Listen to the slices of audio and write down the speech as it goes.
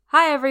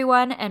Hi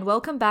everyone, and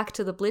welcome back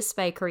to the Bliss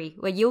Bakery,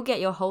 where you'll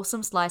get your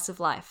wholesome slice of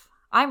life.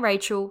 I'm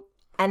Rachel.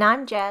 And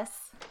I'm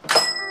Jess.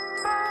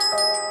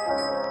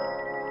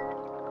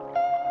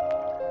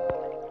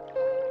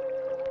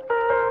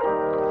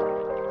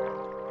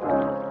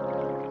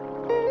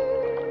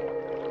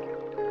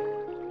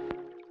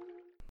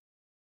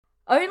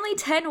 Only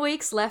 10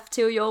 weeks left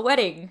till your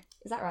wedding.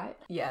 Is that right?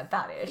 Yeah,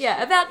 that is.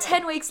 Yeah, about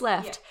 10 weeks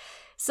left. Yeah.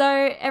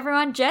 So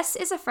everyone, Jess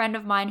is a friend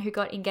of mine who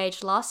got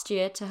engaged last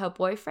year to her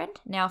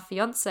boyfriend, now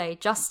fiancé,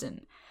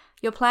 Justin.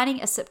 You're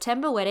planning a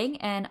September wedding,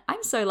 and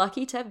I'm so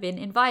lucky to have been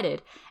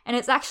invited. And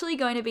it's actually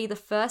going to be the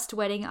first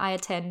wedding I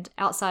attend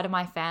outside of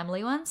my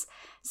family ones.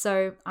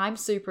 So I'm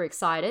super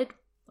excited,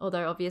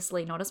 although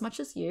obviously not as much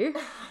as you.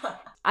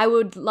 I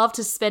would love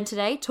to spend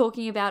today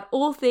talking about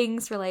all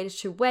things related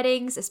to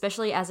weddings,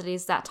 especially as it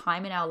is that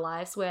time in our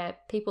lives where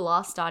people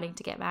are starting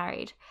to get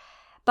married.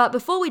 But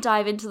before we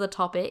dive into the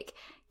topic,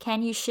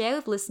 can you share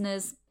with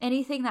listeners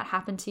anything that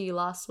happened to you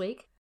last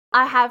week?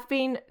 I have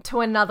been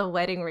to another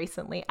wedding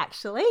recently,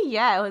 actually.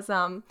 Yeah, it was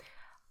an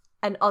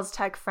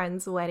Oztag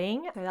friend's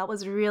wedding. So that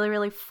was really,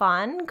 really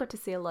fun. Got to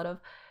see a lot of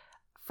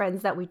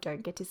friends that we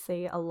don't get to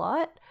see a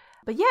lot.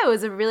 But yeah, it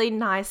was a really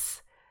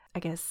nice, I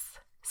guess,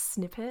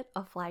 snippet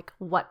of like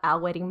what our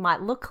wedding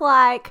might look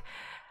like,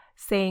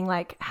 seeing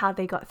like how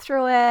they got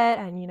through it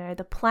and, you know,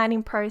 the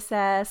planning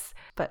process,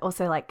 but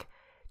also like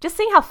just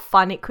seeing how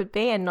fun it could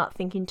be and not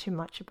thinking too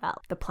much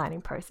about the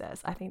planning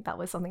process. I think that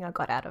was something I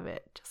got out of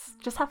it.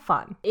 Just have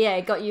fun. Yeah,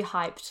 it got you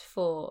hyped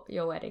for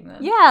your wedding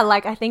then. Yeah,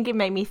 like I think it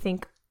made me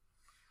think,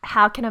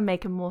 how can I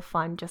make it more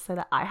fun just so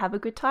that I have a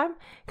good time?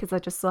 Because I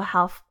just saw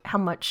how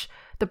much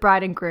the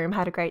bride and groom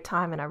had a great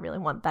time, and I really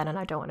want that, and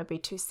I don't want to be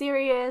too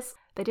serious.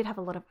 They did have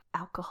a lot of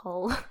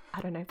alcohol. I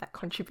don't know if that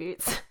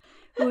contributes.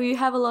 Will you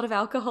have a lot of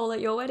alcohol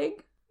at your wedding?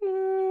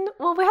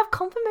 Well, we have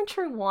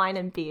complimentary wine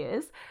and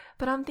beers,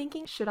 but I'm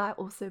thinking, should I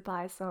also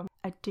buy some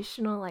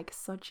additional like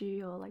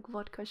soju or like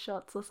vodka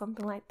shots or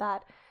something like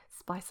that?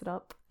 Spice it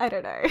up. I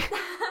don't know.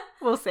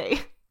 We'll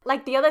see.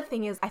 Like the other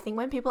thing is, I think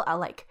when people are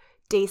like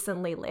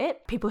decently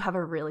lit, people have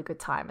a really good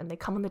time and they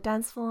come on the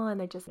dance floor and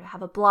they just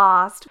have a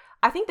blast.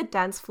 I think the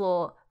dance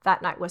floor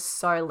that night was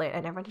so lit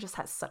and everyone just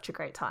had such a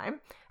great time.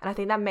 And I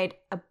think that made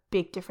a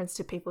big difference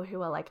to people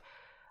who are like,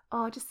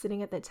 oh, just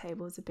sitting at their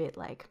table is a bit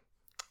like,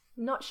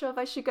 not sure if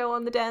I should go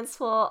on the dance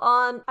floor.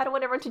 I don't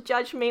want everyone to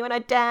judge me when I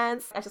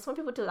dance. I just want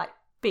people to like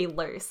be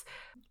loose.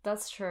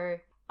 That's true.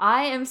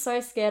 I am so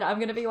scared I'm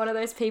going to be one of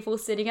those people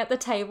sitting at the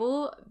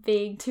table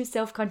being too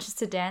self-conscious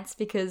to dance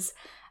because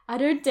I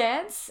don't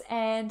dance,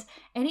 and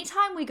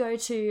anytime we go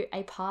to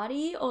a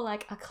party or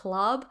like a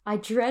club, I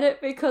dread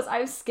it because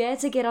I'm scared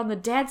to get on the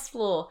dance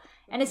floor.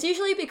 And it's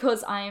usually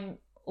because I'm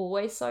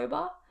always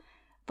sober,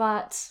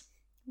 but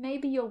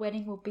maybe your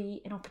wedding will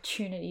be an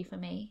opportunity for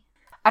me.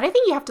 I don't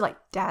think you have to like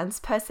dance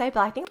per se,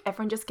 but I think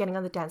everyone just getting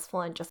on the dance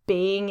floor and just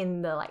being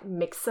in the like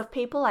mix of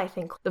people, I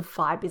think the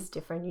vibe is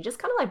different. You just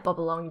kind of like bob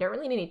along. You don't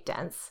really need to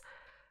dance.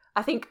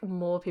 I think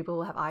more people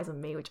will have eyes on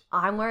me, which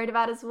I'm worried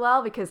about as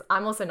well because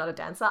I'm also not a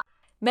dancer.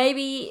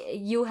 Maybe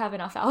you'll have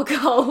enough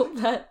alcohol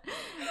that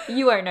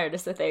you won't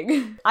notice a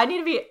thing. I need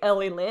to be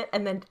early lit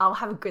and then I'll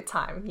have a good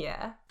time,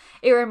 yeah.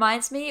 It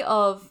reminds me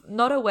of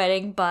not a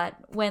wedding, but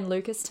when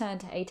Lucas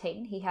turned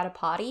 18, he had a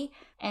party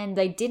and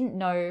they didn't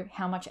know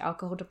how much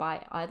alcohol to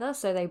buy either.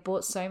 So they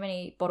bought so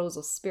many bottles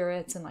of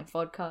spirits and like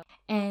vodka.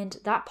 And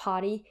that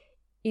party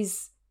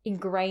is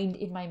ingrained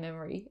in my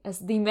memory as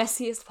the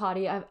messiest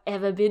party I've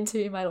ever been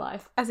to in my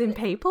life. As in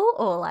people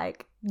or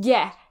like?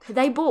 Yeah,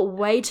 they bought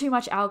way too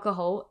much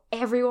alcohol.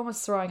 Everyone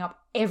was throwing up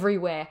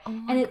everywhere.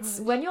 And it's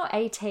when you're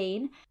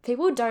 18,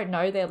 people don't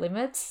know their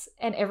limits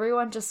and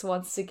everyone just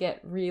wants to get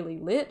really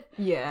lit.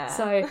 Yeah.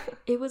 So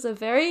it was a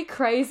very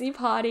crazy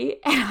party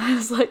and I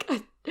was like,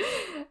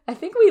 I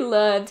think we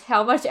learned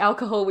how much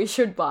alcohol we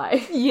should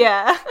buy.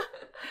 Yeah.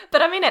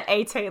 But I mean, at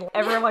 18,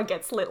 everyone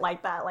gets lit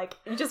like that. Like,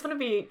 you just want to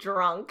be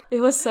drunk.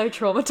 It was so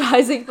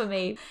traumatizing for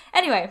me.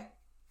 Anyway,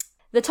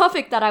 the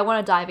topic that I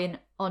want to dive in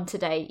on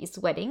today is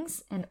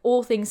weddings and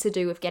all things to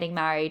do with getting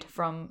married,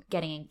 from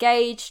getting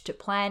engaged to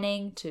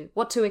planning to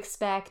what to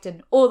expect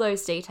and all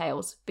those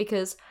details,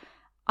 because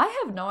I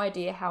have no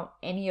idea how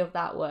any of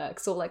that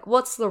works or like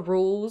what's the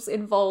rules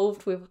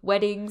involved with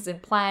weddings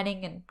and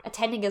planning and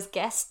attending as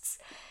guests.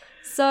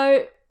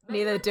 So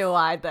neither do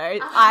I though.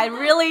 I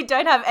really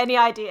don't have any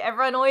idea.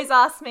 Everyone always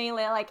asks me,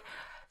 they're like,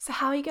 so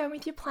how are you going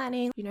with your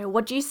planning? You know,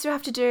 what do you still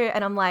have to do?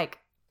 And I'm like,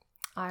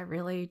 I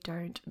really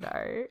don't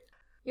know.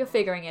 You're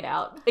figuring it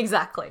out.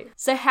 Exactly.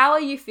 So how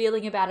are you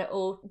feeling about it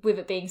all with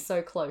it being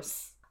so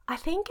close? I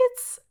think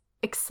it's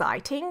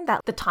exciting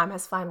that the time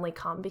has finally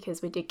come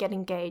because we did get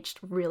engaged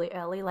really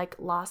early, like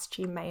last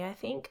year, May, I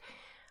think.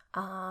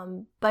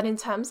 But in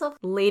terms of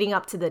leading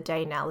up to the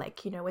day now,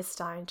 like, you know, we're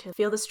starting to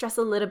feel the stress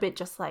a little bit,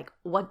 just like,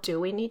 what do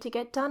we need to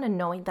get done? And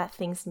knowing that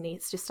things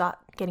needs to start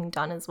getting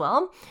done as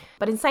well.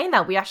 But in saying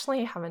that, we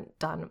actually haven't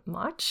done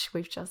much.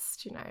 We've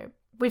just, you know,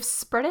 we've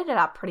spread it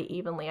out pretty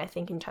evenly, I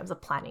think, in terms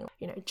of planning.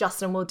 You know,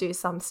 Justin will do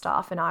some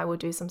stuff and I will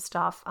do some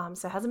stuff.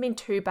 So it hasn't been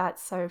too bad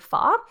so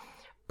far.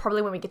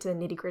 Probably when we get to the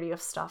nitty-gritty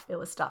of stuff, it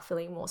will start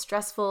feeling more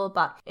stressful.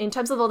 But in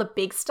terms of all the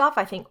big stuff,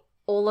 I think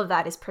all of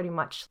that is pretty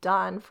much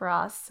done for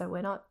us. So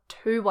we're not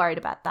too worried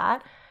about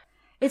that.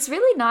 It's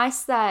really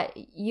nice that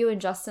you and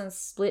Justin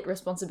split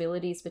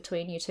responsibilities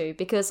between you two,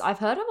 because I've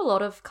heard of a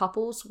lot of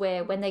couples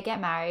where when they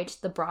get married,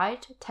 the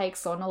bride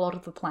takes on a lot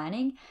of the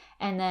planning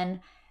and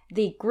then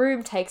the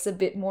groom takes a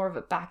bit more of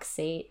a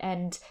backseat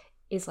and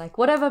is like,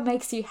 whatever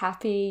makes you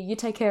happy, you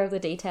take care of the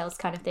details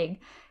kind of thing.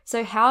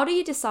 So how do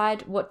you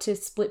decide what to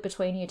split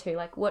between you two?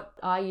 Like, what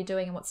are you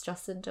doing and what's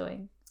Justin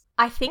doing?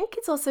 I think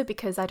it's also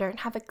because I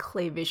don't have a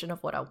clear vision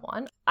of what I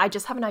want. I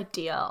just have an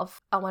idea of,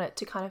 I want it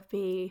to kind of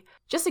be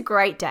just a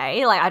great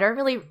day. Like, I don't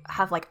really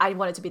have like, I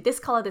want it to be this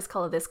color, this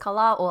color, this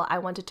color, or I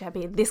want it to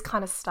be this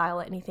kind of style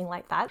or anything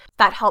like that.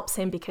 That helps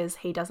him because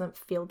he doesn't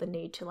feel the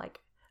need to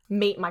like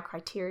meet my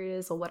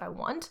criterias or what I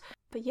want.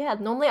 But yeah,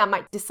 normally I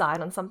might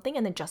decide on something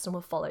and then Justin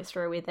will follow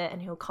through with it and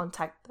he'll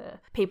contact the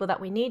people that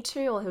we need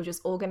to, or he'll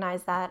just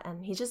organize that.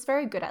 And he's just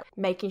very good at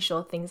making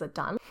sure things are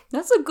done.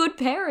 That's a good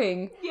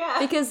pairing. Yeah.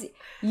 Because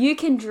you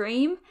can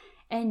dream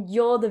and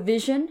you're the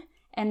vision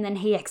and then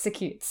he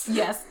executes.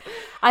 Yes.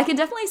 I can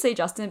definitely see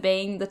Justin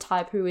being the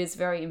type who is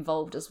very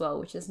involved as well,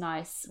 which is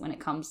nice when it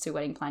comes to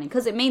wedding planning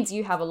because it means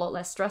you have a lot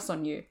less stress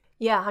on you.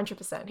 Yeah,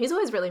 100%. He's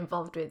always really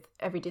involved with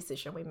every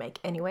decision we make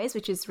anyways,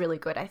 which is really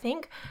good, I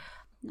think.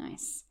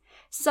 Nice.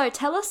 So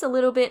tell us a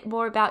little bit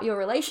more about your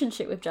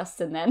relationship with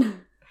Justin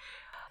then.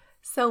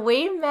 So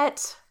we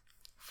met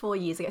 4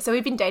 years ago. So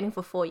we've been dating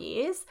for 4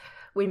 years.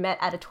 We met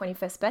at a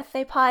 21st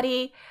birthday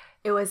party.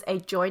 It was a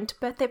joint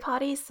birthday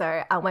party.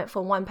 So I went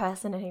for one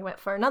person and he went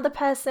for another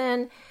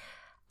person.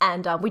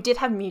 And we did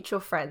have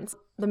mutual friends.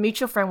 The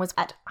mutual friend was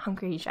at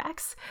Hungry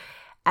Jack's.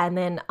 And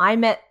then I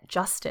met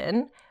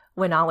Justin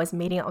when I was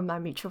meeting up with my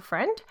mutual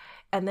friend.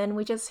 And then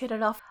we just hit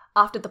it off.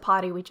 After the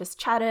party, we just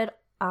chatted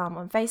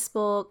on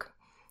Facebook.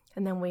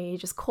 And then we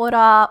just caught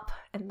up.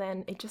 And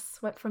then it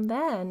just went from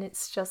there. And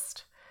it's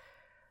just,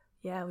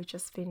 yeah, we've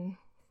just been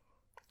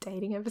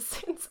dating ever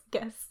since, I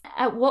guess.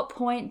 At what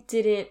point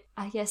did it,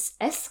 I guess,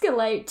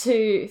 escalate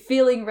to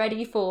feeling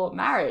ready for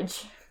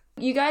marriage?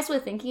 You guys were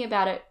thinking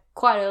about it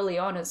quite early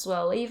on as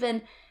well.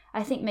 Even,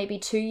 I think maybe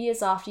 2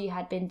 years after you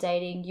had been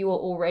dating, you were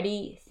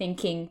already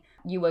thinking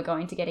you were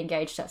going to get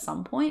engaged at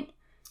some point.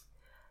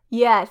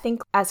 Yeah, I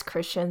think as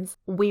Christians,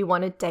 we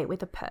want to date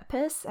with a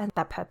purpose, and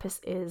that purpose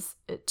is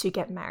to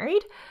get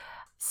married.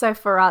 So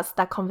for us,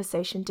 that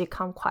conversation did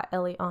come quite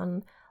early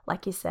on,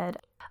 like you said.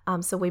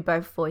 So we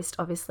both voiced,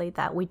 obviously,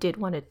 that we did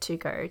want it to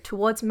go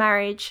towards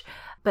marriage,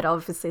 but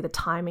obviously the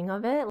timing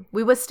of it.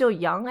 We were still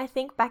young, I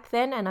think, back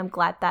then, and I'm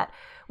glad that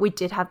we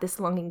did have this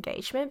long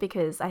engagement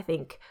because I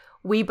think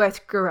we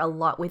both grew a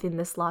lot within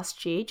this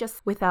last year,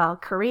 just with our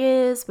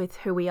careers, with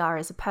who we are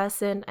as a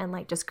person, and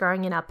like just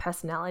growing in our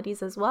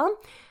personalities as well.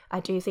 I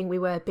do think we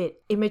were a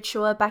bit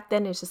immature back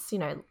then. It's just,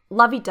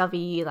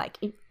 lovey-dovey, like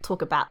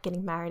talk about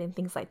getting married and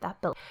things like that.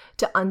 But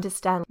to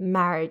understand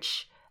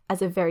marriage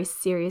as a very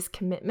serious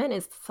commitment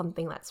is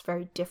something that's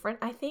very different,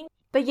 I think.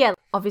 But yeah,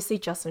 obviously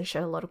Justin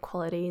showed a lot of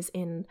qualities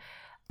in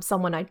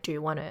someone I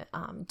do want to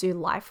do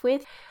life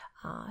with.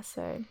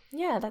 So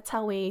yeah, that's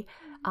how we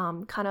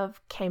kind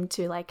of came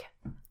to like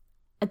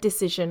a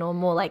decision, or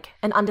more like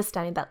an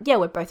understanding that, yeah,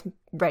 we're both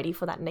ready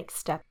for that next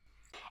step.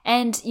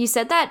 And you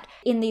said that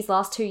in these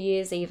last 2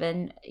 years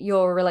even,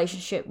 your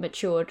relationship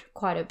matured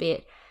quite a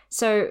bit.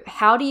 So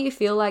how do you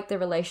feel like the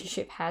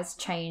relationship has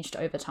changed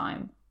over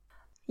time?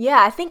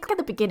 Yeah, I think at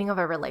the beginning of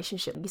a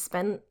relationship, you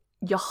spend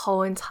your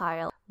whole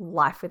entire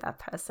life with that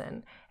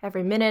person.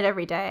 Every minute,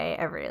 every day,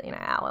 every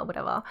hour,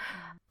 whatever.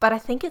 But I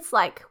think it's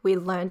like we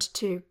learned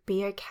to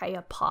be okay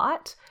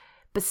apart,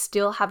 but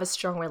still have a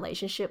strong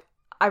relationship.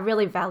 I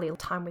really value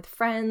time with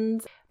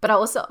friends, but I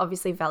also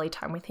obviously value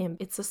time with him.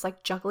 It's just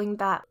like juggling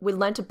that. We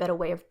learned a better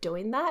way of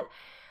doing that.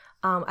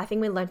 I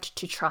think we learned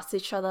to trust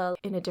each other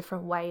in a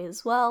different way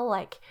as well,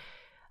 like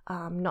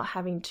not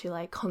having to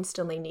like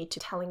constantly need to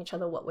telling each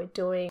other what we're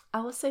doing. I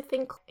also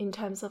think in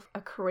terms of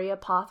a career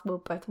path, we're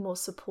both more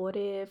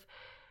supportive.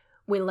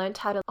 We learned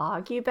how to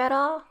argue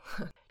better.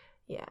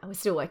 Yeah, we're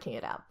still working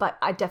it out, but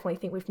I definitely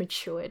think we've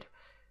matured.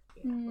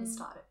 We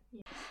started.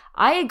 Yeah.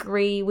 I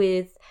agree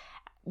with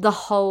the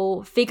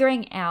whole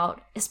figuring out,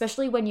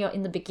 especially when you're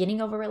in the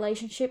beginning of a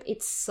relationship,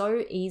 it's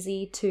so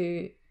easy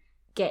to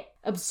get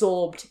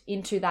absorbed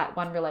into that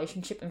one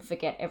relationship and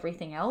forget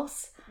everything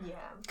else. Yeah.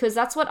 Because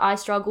that's what I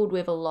struggled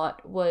with a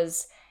lot,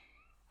 was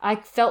I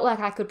felt like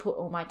I could put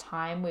all my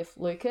time with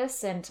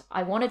Lucas and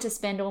I wanted to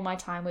spend all my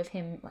time with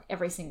him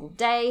every single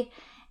day.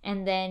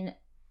 And then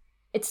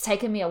it's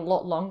taken me a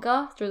lot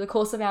longer through the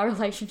course of our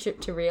relationship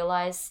to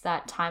realize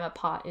that time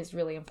apart is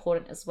really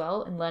important as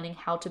well, and learning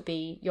how to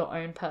be your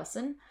own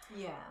person.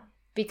 Yeah.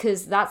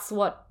 Because that's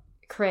what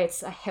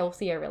creates a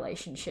healthier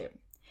relationship.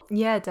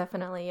 Yeah,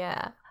 definitely.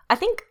 Yeah. I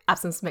think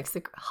absence makes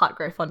the heart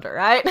grow fonder,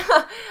 right?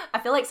 I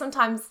feel like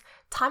sometimes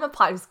time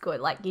apart is good.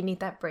 Like you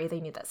need that breather,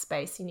 you need that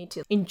space, you need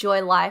to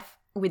enjoy life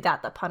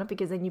without that partner,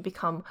 because then you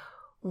become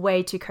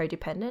way too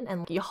codependent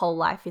and your whole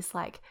life is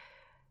like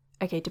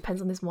okay, it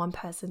depends on this one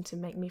person to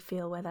make me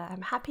feel whether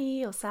I'm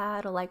happy or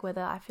sad, or like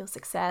whether I feel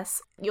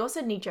success. You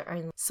also need your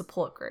own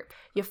support group.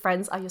 Your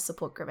friends are your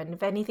support group, and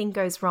if anything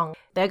goes wrong,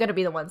 they're going to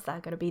be the ones that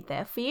are going to be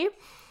there for you.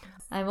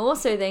 I'm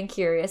also then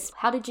curious,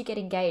 how did you get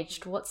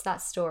engaged? What's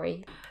that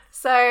story?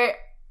 So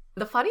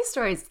the funny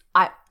story is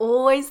I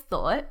always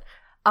thought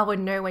I would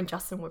know when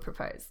Justin would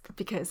propose,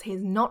 because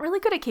he's not really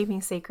good at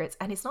keeping secrets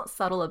and he's not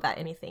subtle about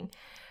anything.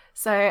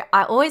 So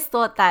I always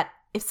thought that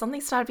if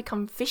something started to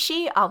become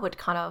fishy, I would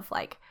kind of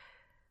like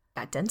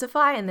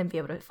identify and then be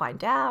able to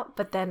find out.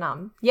 But then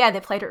they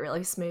played it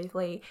really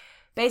smoothly.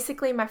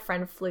 Basically, my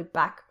friend flew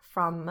back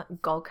from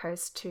Gold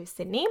Coast to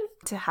Sydney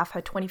to have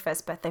her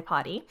 21st birthday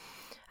party,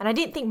 and I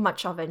didn't think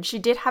much of it. And she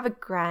did have a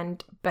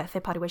grand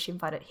birthday party where she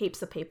invited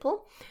heaps of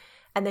people,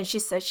 and then she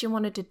said she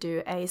wanted to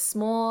do a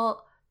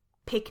small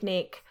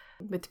picnic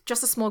with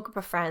just a small group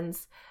of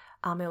friends.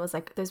 It was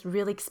like those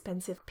really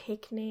expensive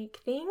picnic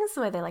things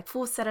where they like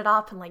full set it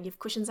up and like you have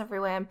cushions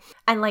everywhere.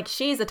 And like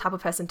she's the type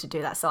of person to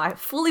do that. So I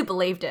fully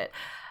believed it.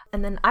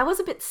 And then I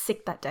was a bit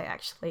sick that day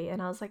actually.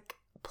 And I was like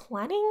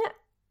planning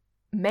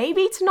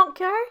maybe to not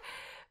go.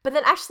 But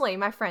then actually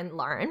my friend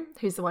Lauren,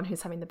 who's the one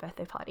who's having the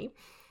birthday party,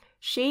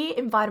 she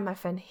invited my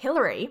friend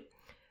Hillary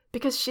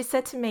because she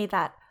said to me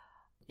that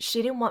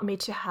she didn't want me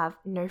to have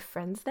no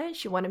friends there.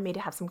 She wanted me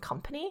to have some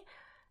company.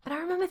 And I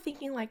remember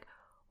thinking like,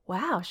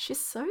 wow, she's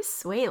so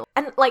sweet.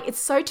 And like, it's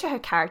so to her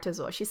character as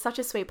well. She's such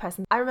a sweet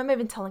person. I remember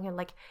even telling her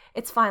like,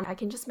 it's fine. I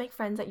can just make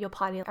friends at your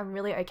party. I'm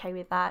really okay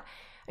with that.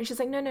 And she's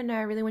like, no,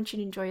 I really want you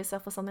to enjoy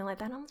yourself or something like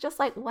that. And I'm just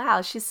like,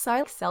 wow, she's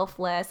so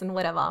selfless and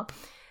whatever.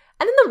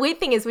 And then the weird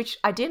thing is, which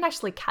I didn't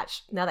actually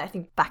catch now that I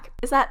think back,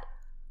 is that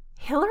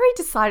Hillary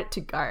decided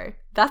to go.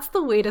 That's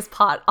the weirdest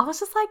part. I was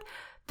just like,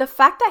 the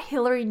fact that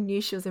Hillary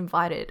knew she was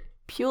invited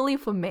purely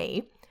for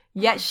me,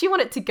 yet she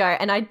wanted to go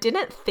and I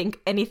didn't think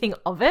anything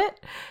of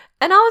it.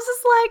 And I was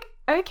just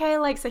like, okay,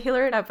 like, so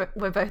Hillary and I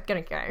we're both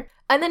going to go.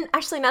 And then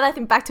actually, now that I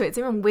think back to it, it's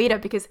even weirder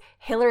because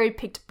Hillary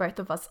picked both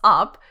of us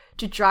up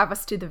to drive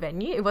us to the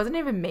venue. It wasn't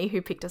even me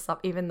who picked us up,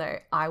 even though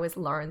I was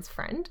Lauren's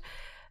friend.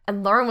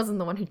 And Lauren wasn't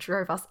the one who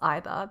drove us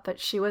either, but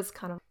she was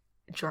kind of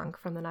drunk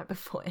from the night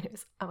before. And it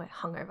was,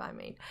 hungover, I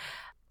mean.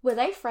 Were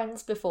they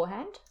friends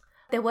beforehand?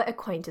 They were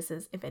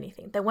acquaintances, if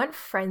anything. They weren't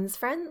friends.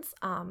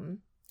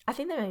 I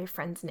think they may be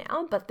friends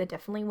now, but they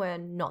definitely were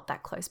not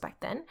that close back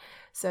then.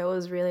 So it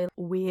was really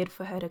weird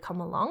for her to come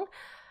along.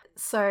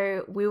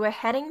 So we were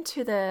heading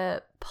to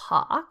the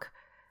park,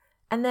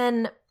 and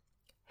then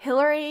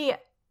Hillary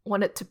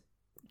wanted to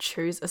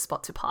choose a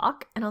spot to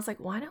park, and I was like,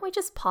 why don't we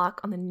just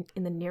park in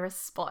the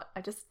nearest spot?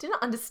 I just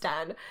didn't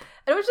understand.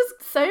 And it was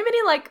just so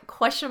many like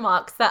question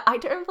marks that I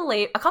can't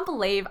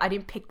believe I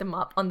didn't pick them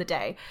up on the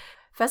day.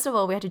 First of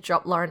all, we had to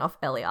drop Lauren off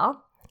earlier,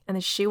 and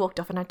then she walked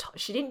off and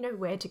she didn't know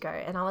where to go.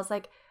 And I was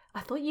like, I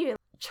thought you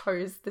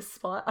chose this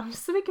spot. I'm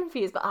just a bit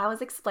confused, but I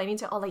was explaining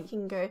to her, like, you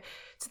can go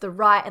to the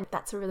right and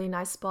that's a really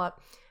nice spot.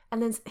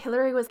 And then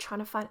Hillary was trying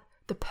to find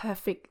the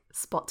perfect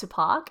spot to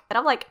park. And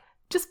I'm like,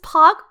 just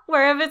park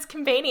wherever it's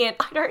convenient.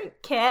 I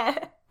don't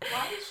care.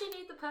 Why did she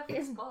need the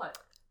perfect spot?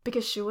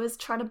 Because she was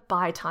trying to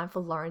buy time for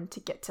Lauren to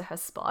get to her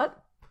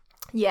spot.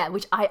 Yeah,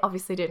 which I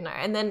obviously didn't know.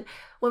 And then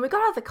when we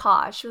got out of the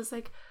car, she was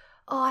like,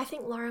 oh, I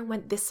think Lauren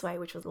went this way,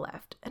 which was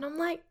left. And I'm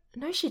like,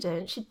 no, she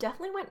didn't. She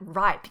definitely went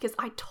right because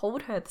I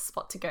told her the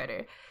spot to go to.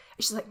 And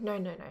she's like, no.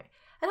 And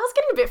I was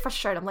getting a bit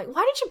frustrated. I'm like,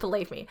 why didn't you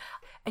believe me?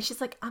 And she's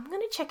like, I'm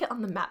going to check it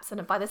on the maps.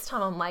 And by this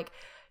time, I'm like,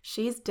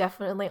 she's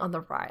definitely on the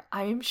right.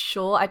 I am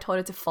sure I told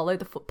her to follow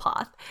the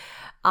footpath.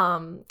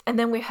 And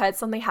then we heard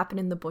something happen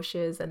in the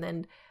bushes, and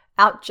then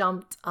out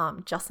jumped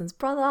Justin's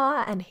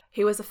brother, and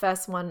he was the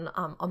first one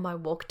on my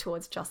walk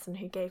towards Justin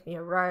who gave me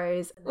a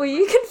rose. Were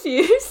you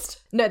confused?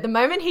 No, the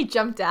moment he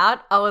jumped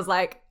out, I was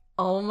like,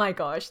 oh my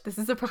gosh, this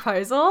is a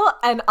proposal,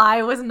 and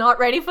I was not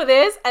ready for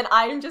this, and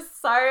I was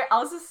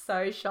just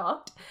so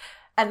shocked.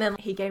 And then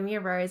he gave me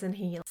a rose and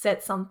he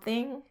said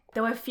something.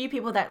 There were a few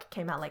people that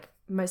came out, like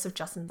most of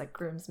Justin's like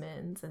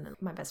groomsmen, and then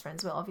my best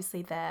friends were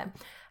obviously there,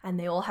 and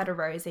they all had a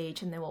rose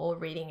each, and they were all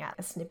reading out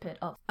a snippet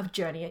of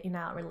journey in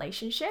our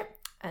relationship.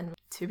 And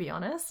to be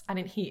honest, I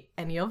didn't hear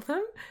any of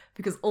them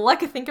because all I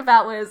could think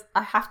about was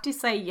I have to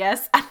say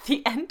yes at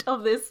the end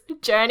of this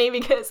journey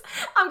because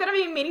I'm going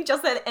to be meeting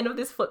just at the end of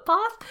this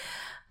footpath.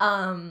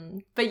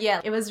 But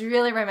yeah, it was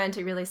really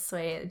romantic, really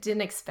sweet.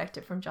 Didn't expect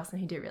it from Justin.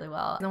 He did really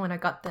well. And then when I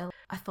got there,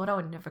 I thought I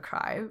would never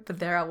cry, but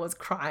there I was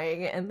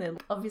crying. And then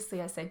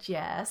obviously I said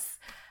yes.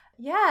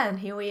 Yeah, and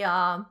here we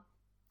are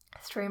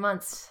 3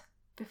 months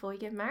before we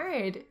get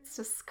married. It's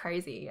just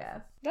crazy, yeah.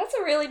 That's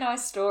a really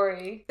nice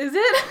story. Is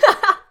it?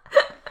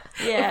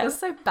 Yeah. It feels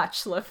so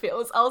bachelor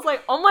feels. I was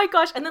like, oh my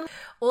gosh. And then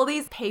all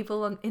these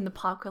people in the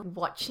park were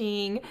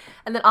watching.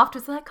 And then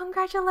afterwards they're like,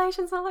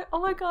 congratulations. I'm like, oh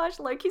my gosh,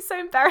 Loki's so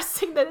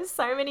embarrassing that there's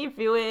so many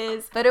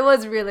viewers. But it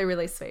was really,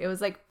 really sweet. It was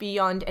like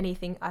beyond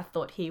anything I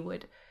thought he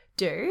would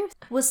do.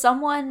 Was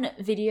someone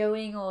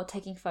videoing or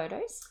taking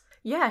photos?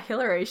 Yeah,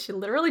 Hillary, she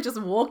literally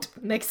just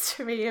walked next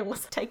to me and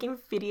was taking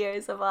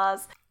videos of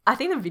us. I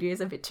think the video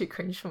is a bit too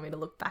cringe for me to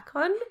look back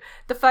on.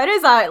 The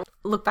photos I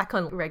look back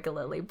on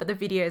regularly, but the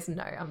videos,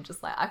 no. I'm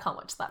just like, I can't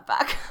watch that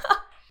back.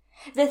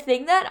 The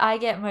thing that I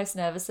get most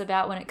nervous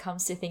about when it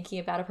comes to thinking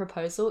about a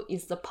proposal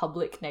is the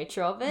public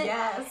nature of it.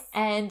 Yes.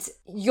 And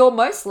you're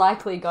most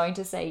likely going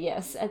to say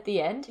yes at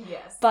the end.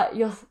 Yes. But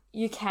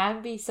you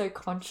can be so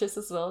conscious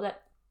as well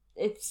that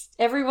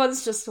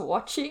everyone's just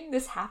watching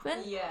this happen.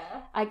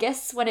 Yeah. I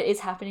guess when it is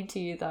happening to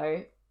you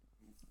though,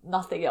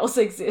 nothing else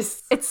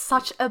exists. It's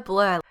such a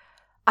blur.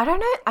 I don't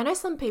know. I know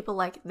some people,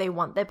 like, they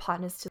want their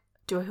partners to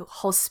do a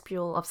whole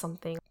spiel of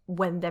something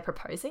when they're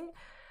proposing.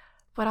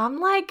 But I'm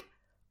like,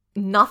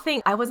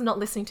 nothing. I was not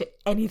listening to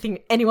anything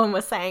anyone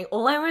was saying.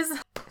 All I was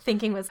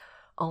thinking was,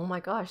 oh my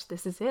gosh,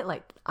 this is it.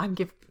 Like, I'm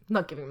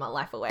not giving my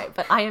life away,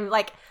 but I am,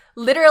 like,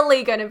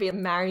 literally going to be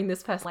marrying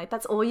this person. Like,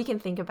 that's all you can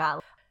think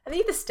about. And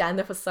you have to stand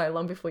there for so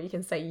long before you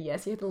can say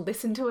yes. You have to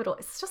listen to it all.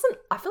 It's just,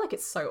 I feel like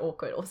it's so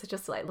awkward. Also,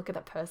 just to, like, look at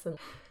that person,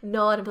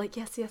 nod and be like,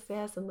 yes, yes,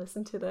 yes, and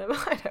listen to them.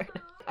 I don't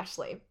know.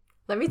 Actually,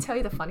 let me tell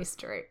you the funny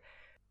story.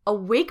 A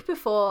week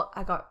before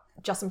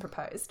Justin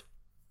proposed,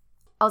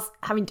 I was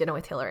having dinner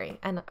with Hillary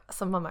and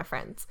some of my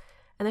friends.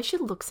 And then she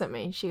looks at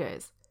me and she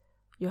goes,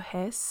 your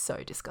hair's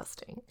so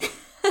disgusting.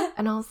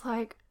 And I was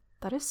like,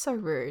 that is so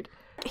rude.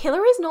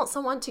 Hillary's not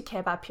someone to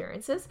care about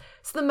appearances.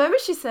 So the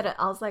moment she said it,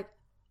 I was like,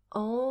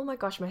 oh my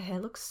gosh, my hair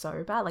looks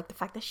so bad. Like, the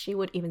fact that she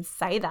would even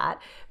say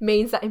that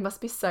means that it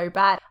must be so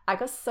bad. I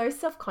got so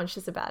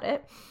self-conscious about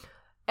it.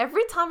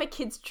 Every time my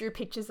kids drew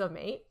pictures of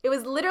me, it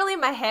was literally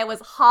my hair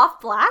was half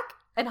black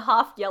and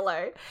half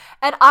yellow.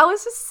 And I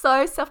was just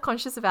so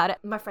self-conscious about it.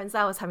 My friends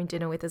that I was having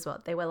dinner with as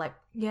well, they were like,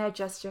 yeah,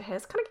 Jess, your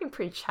hair's kind of getting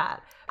pretty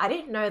chat. I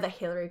didn't know that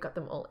Hillary got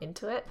them all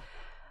into it.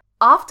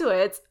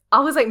 Afterwards, I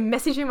was like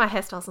messaging my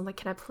hairstylist. I'm like,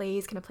 can I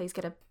please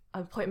get an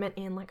appointment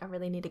in? Like, I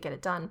really need to get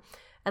it done.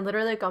 And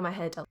literally got my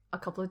hair done a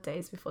couple of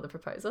days before the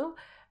proposal.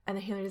 And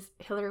then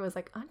Hillary was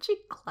like, aren't you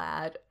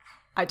glad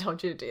I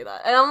told you to do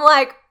that? And I'm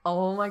like,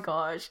 oh my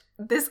gosh,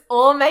 this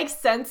all makes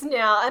sense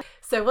now. And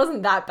so it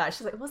wasn't that bad.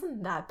 She's like, it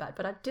wasn't that bad,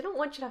 but I didn't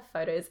want you to have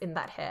photos in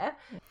that hair.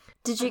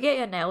 Did you get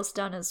your nails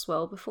done as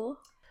well before?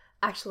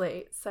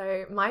 Actually,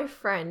 so my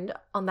friend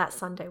on that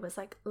Sunday was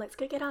like, let's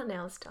go get our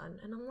nails done.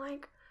 And I'm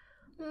like,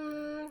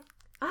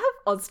 I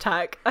have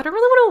Oztag. I don't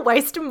really want to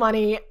waste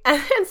money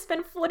and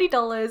spend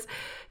 $40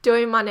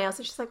 doing my nails.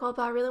 So she's like, oh,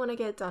 but I really want to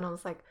get it done. I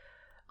was like,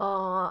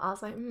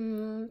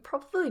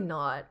 probably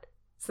not.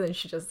 So then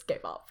she just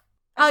gave up.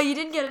 Oh, you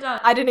didn't get it done?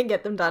 I didn't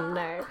get them done,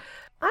 no.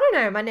 I don't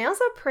know. My nails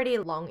are pretty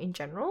long in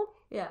general.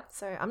 Yeah.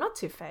 So I'm not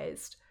too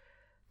phased.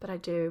 But I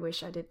do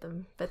wish I did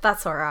them. But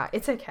that's all right.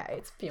 It's okay.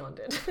 It's beyond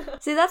it.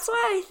 See, that's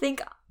why I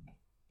think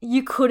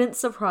you couldn't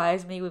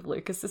surprise me with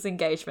Lucas's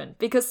engagement,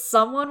 because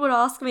someone would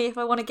ask me if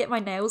I want to get my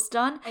nails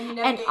done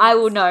and I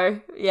will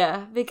know.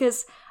 Yeah,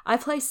 because I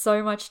play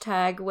so much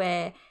tag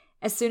where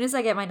as soon as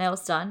I get my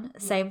nails done,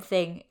 same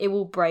thing, it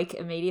will break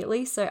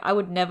immediately. So I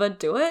would never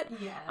do it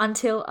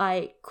until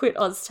I quit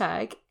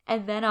Oztag,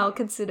 and then I'll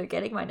consider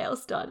getting my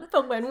nails done.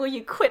 But when will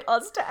you quit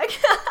Oztag?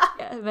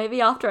 Yeah,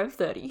 maybe after I'm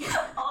 30.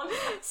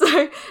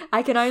 So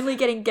I can only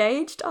get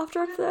engaged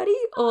after I'm 30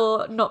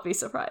 or not be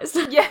surprised.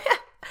 Yeah.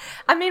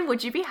 I mean,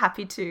 would you be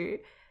happy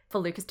for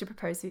Lucas to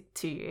propose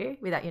to you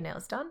without your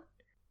nails done?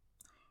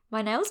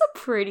 My nails are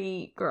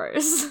pretty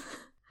gross.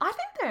 I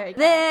think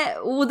they're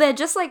okay. They're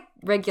just like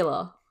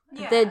regular.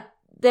 Yeah.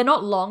 They're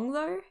not long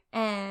though,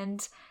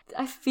 and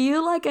I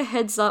feel like a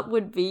heads up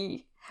would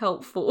be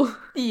helpful.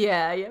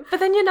 Yeah.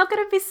 But then you're not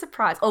going to be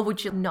surprised, or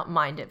would you not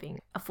mind it being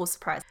a full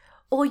surprise?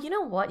 Or you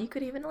know what? You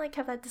could even like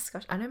have that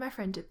discussion. I know my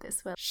friend did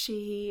this where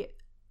she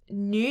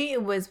knew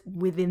it was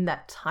within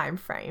that time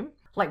frame.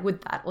 Like,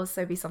 would that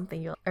also be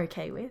something you're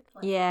okay with?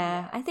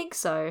 Yeah, I think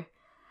so.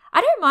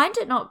 I don't mind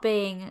it not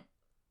being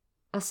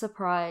a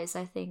surprise,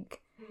 I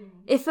think.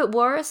 If it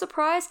were a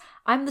surprise,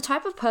 I'm the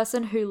type of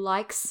person who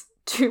likes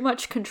too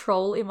much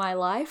control in my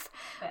life,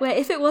 where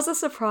if it was a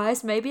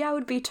surprise, maybe I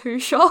would be too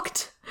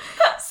shocked.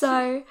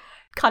 So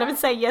can't even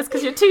say yes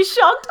because you're too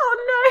shocked.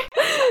 Oh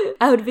no.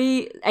 I would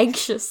be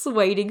anxious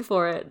waiting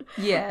for it.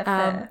 Yeah,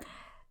 fair.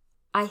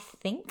 I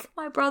think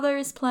my brother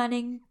is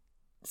planning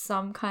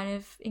some kind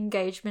of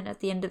engagement at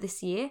the end of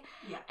this year.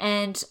 Yeah.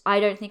 And I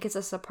don't think it's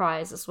a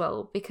surprise as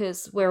well,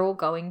 because we're all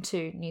going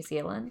to New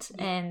Zealand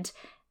and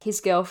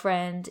his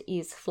girlfriend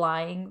is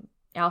flying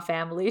our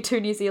family to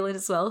New Zealand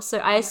as well. So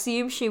I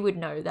assume she would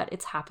know that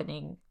it's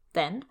happening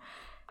then.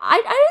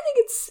 I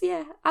don't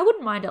think I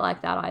wouldn't mind it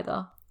like that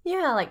either.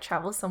 Yeah, like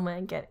travel somewhere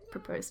and get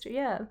proposed to.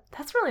 Yeah,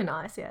 that's really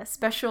nice. Yeah,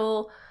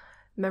 special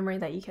memory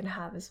that you can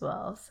have as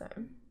well. So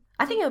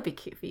I think it would be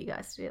cute for you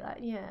guys to do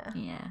that. Yeah.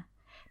 Yeah.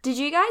 Did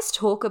you guys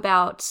talk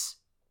about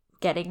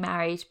getting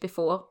married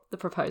before the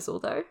proposal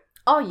though?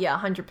 Oh yeah,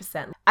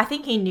 100%. I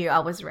think he knew I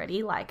was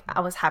ready. Like, I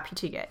was happy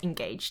to get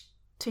engaged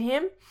to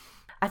him.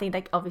 I think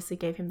that obviously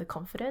gave him the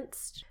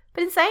confidence.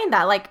 But in saying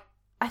that, like,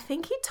 I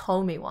think he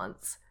told me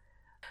once,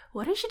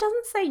 what if she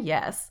doesn't say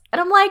yes? And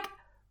I'm like,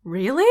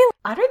 really?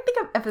 I don't think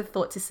I've ever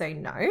thought to say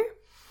no,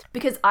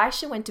 because I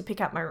actually went to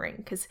pick out my ring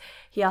because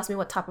he asked me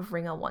what type of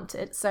ring I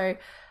wanted. So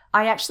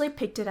I actually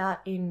picked it out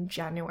in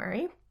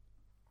January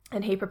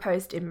and he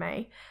proposed in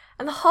May.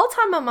 And the whole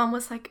time my mum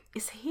was like,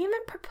 is he even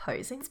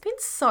proposing? It's been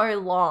so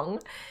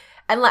long.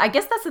 And like, I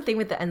guess that's the thing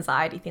with the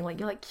anxiety thing. Like,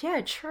 you're like,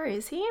 yeah, true.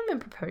 Is he even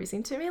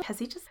proposing to me? Has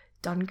he just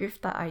done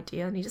goofed that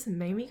idea? And he just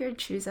made me go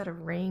choose out a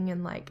ring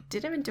and like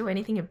didn't even do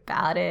anything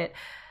about it.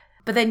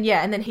 But then,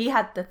 yeah, and then he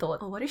had the thought,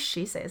 oh, what if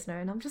she says no?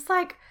 And I'm just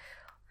like,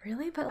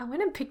 really? But I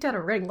went and picked out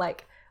a ring.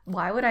 Like,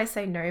 why would I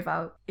say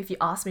no if you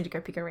asked me to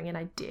go pick a ring and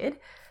I did?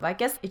 But I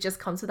guess it just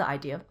comes with the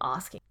idea of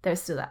asking.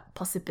 There's still that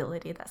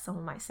possibility that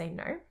someone might say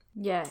no.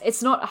 Yeah,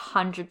 it's not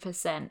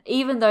 100%.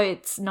 Even though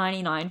it's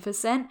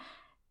 99%,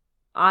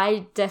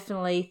 I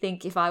definitely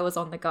think if I was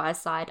on the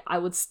guy's side, I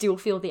would still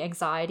feel the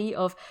anxiety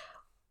of,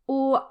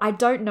 oh, I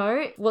don't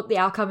know what the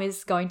outcome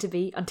is going to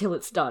be until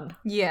it's done.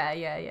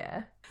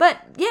 Yeah. But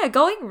yeah,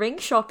 going ring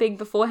shopping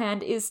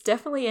beforehand is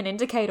definitely an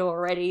indicator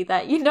already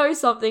that you know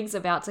something's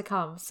about to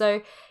come.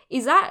 So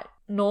is that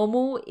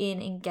normal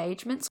in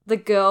engagements? The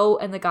girl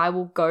and the guy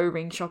will go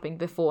ring shopping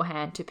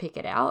beforehand to pick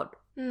it out?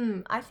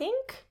 I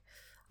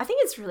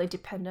think it's really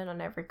dependent on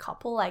every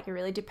couple. Like, it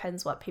really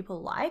depends what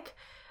people like.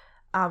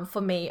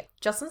 For me,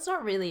 Justin's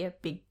not really a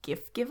big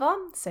gift giver,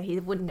 so he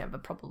would never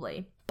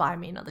probably buy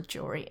me another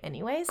jewelry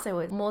anyway. So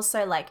it's more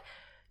so like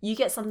you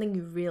get something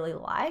you really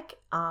like,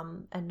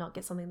 and not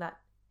get something that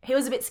he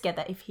was a bit scared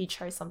that if he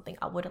chose something,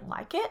 I wouldn't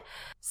like it.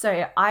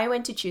 So I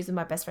went to choose with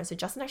my best friend. So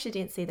Justin actually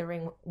didn't see the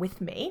ring with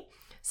me.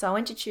 So I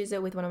went to choose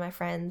it with one of my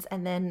friends,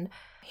 and then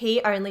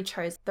he only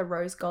chose the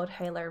rose gold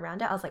halo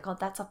around it. I was like, oh,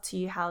 that's up to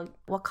you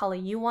what color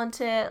you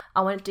want it.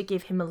 I wanted to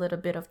give him a little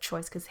bit of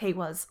choice because he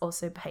was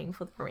also paying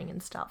for the ring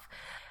and stuff.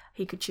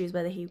 He could choose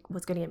whether he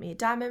was going to get me a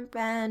diamond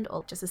band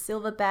or just a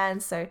silver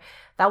band. So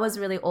that was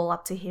really all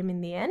up to him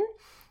in the end.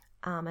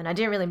 And I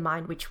didn't really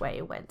mind which way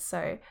it went.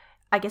 So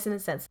I guess in a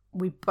sense,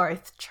 we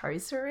both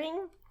chose the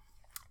ring.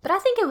 But I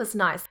think it was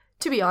nice.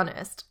 To be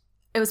honest,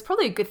 it was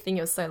probably a good thing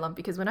it was so long,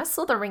 because when I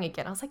saw the ring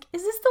again, I was like,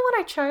 is this the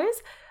one I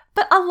chose?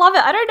 But I love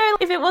it. I don't know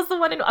if it was the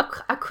one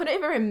I couldn't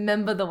even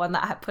remember the one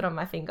that I had put on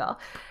my finger.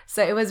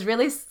 So it was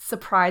really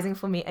surprising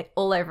for me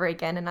all over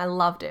again, and I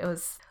loved it. It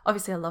was,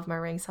 obviously I love my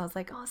ring, so I was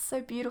like, oh,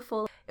 so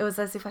beautiful. It was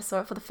as if I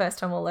saw it for the first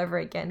time all over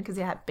again because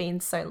it had been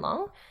so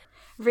long.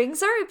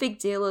 Rings are a big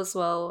deal as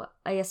well,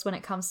 I guess, when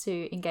it comes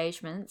to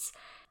engagements.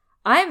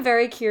 I am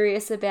very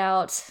curious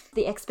about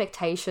the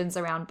expectations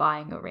around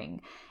buying a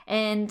ring.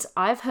 And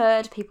I've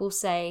heard people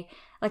say,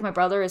 like my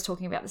brother is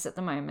talking about this at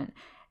the moment,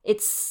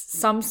 it's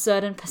some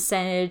certain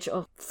percentage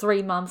of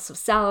 3 months of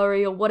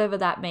salary or whatever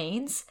that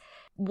means.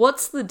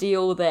 What's the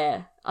deal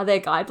there? Are there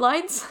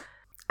guidelines?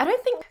 I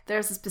don't think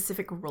there's a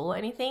specific rule or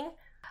anything.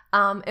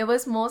 It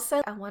was more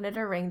so I wanted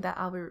a ring that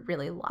I would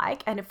really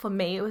like. And for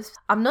me,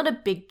 I'm not a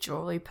big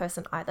jewelry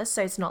person either.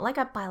 So it's not like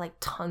I buy like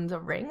tons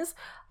of rings.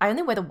 I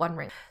only wear the one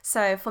ring.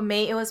 So for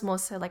me, it was more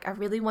so like I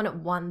really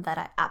wanted one that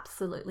I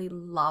absolutely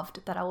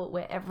loved, that I would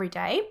wear every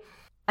day.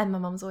 And my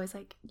mom's always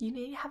like, you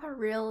need to have a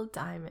real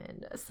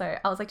diamond. So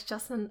I was like,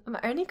 Justin, my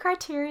only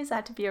criteria is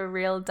that to be a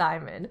real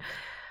diamond.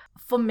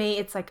 For me,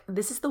 it's like,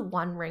 this is the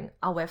one ring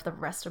I'll wear for the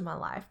rest of my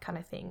life kind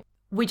of thing.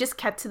 We just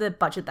kept to the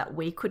budget that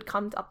we could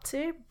come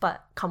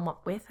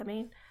up with. I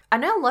mean, I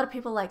know a lot of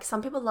people, like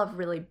some people love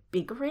really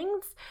big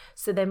rings.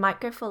 So they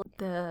might go for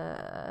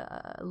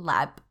the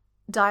lab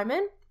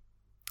diamond.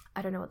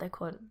 I don't know what they're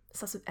called. It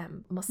starts with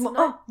M.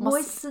 Moissanite?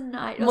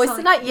 Moissanite.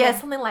 Moissanite, yeah,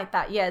 something like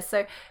that. Yeah,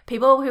 so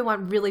people who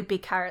want really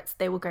big carats,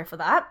 they will go for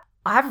that.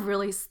 I have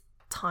really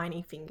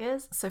tiny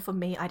fingers. So for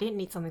me, I didn't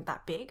need something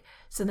that big.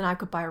 So then I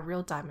could buy a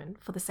real diamond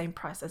for the same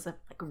price as a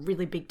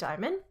really big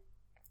diamond.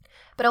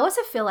 But I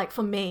also feel like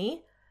for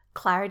me,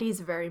 clarity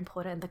is very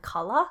important, and the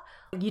color.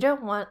 You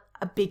don't want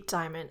a big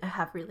diamond and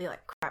have really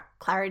like crap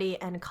clarity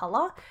and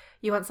color.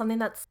 You want something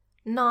that's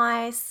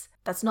nice,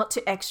 that's not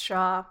too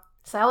extra.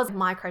 So that was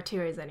my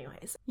criteria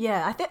anyways.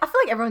 Yeah, I feel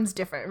like everyone's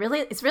different.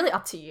 Really, it's really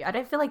up to you. I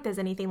don't feel like there's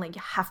anything like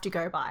you have to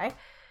go by.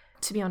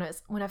 To be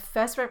honest, when I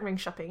first went ring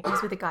shopping, it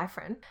was with a guy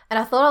friend, and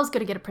I thought I was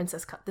going to get a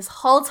princess cut. This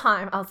whole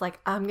time, I was like,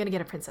 I'm going to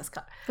get a princess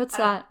cut. What's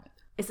that?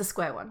 It's a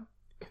square one.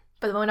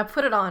 But when I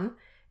put it on,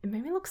 it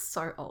made me look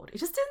so old. It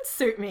just didn't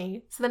suit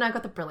me. So then I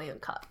got the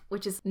brilliant cut,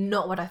 which is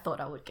not what I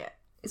thought I would get.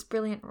 Is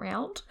brilliant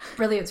round?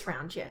 Brilliant's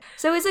round, yeah.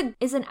 So is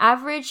an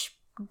average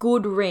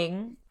good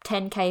ring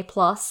 10K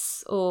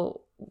plus,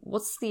 or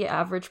what's the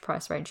average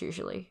price range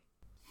usually?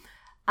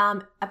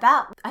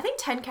 About, I think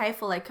 10K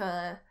for like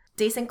a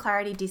decent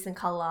clarity, decent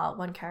color,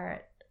 1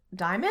 carat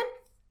diamond.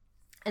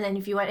 And then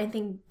if you want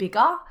anything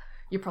bigger,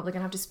 you're probably going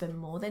to have to spend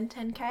more than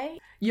 10K.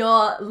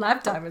 Your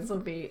lab diamonds will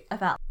be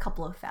about a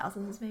couple of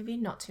thousands maybe,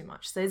 not too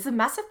much. So there's a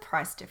massive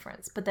price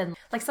difference. But then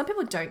like some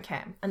people don't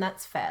care, and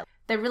that's fair.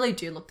 They really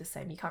do look the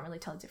same. You can't really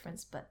tell the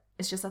difference, but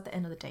it's just at the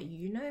end of the day,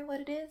 you know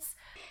what it is.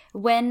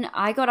 When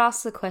I got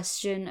asked the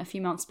question a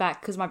few months back,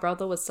 because my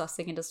brother was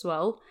sussing it as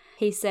well,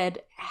 he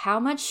said, how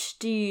much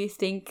do you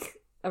think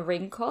a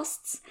ring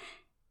costs?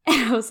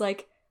 And I was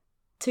like,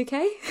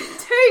 2K?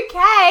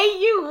 2K?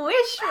 You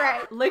wish, Ray.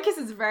 Lucas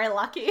is very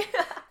lucky.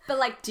 But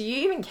like, do you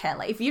even care?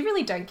 Like, if you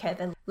really don't care,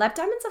 then lab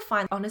diamonds are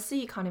fine. Honestly,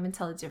 you can't even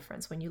tell the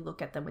difference when you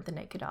look at them with the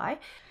naked eye.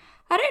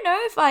 I don't know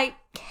if I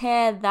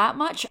care that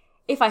much.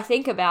 If I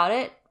think about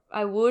it,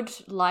 I would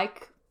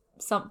like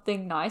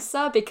something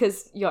nicer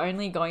because you're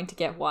only going to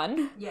get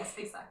one. Yes,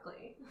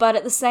 exactly. But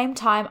at the same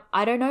time,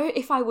 I don't know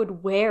if I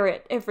would wear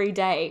it every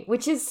day,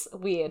 which is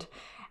weird.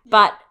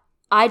 But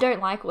I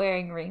don't like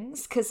wearing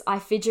rings because I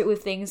fidget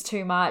with things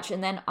too much.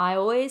 And then I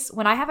always,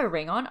 when I have a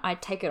ring on, I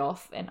take it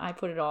off and I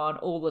put it on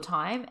all the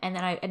time. And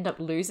then I end up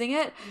losing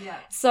it. Yeah.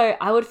 So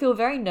I would feel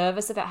very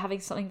nervous about having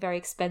something very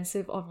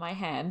expensive on my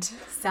hand.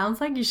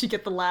 Sounds like you should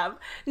get the lab.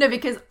 No,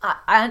 because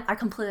I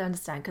completely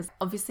understand because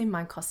obviously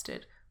mine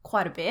costed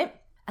quite a bit.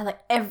 And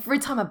like every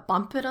time I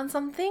bump it on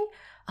something,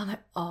 I'm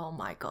like, oh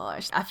my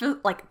gosh. I feel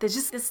like there's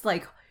just this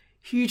like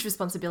huge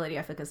responsibility,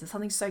 I feel, because there's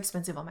something so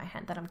expensive on my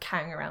hand that I'm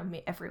carrying around with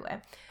me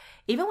everywhere.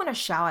 Even when I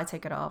shower, I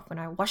take it off. When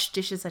I wash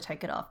dishes, I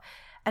take it off.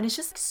 And it's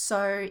just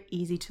so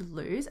easy to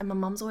lose. And my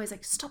mum's always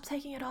like, stop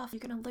taking it off. You're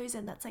going to lose it.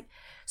 And that's like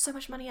so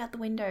much money out the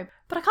window.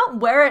 But I can't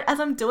wear it as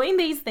I'm doing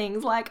these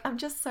things. Like, I'm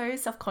just so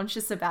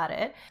self-conscious about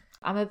it.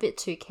 I'm a bit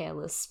too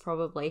careless,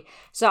 probably.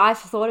 So I've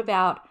thought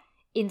about,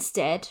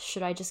 instead,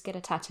 should I just get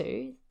a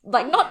tattoo?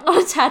 Like, not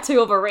a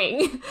tattoo of a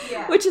ring,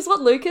 which is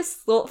what Lucas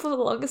thought for the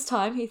longest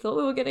time. He thought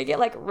we were going to get,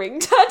 like, ring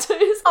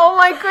tattoos. Oh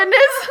my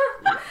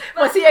goodness.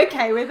 Was he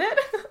okay with it?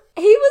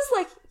 He was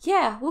like,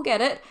 yeah, we'll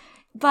get it.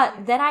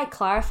 But then I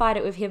clarified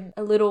it with him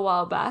a little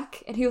while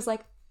back, and he was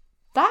like,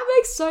 that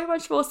makes so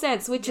much more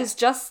sense, which is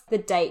just the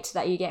date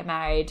that you get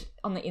married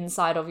on the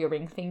inside of your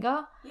ring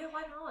finger. Yeah,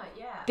 why not?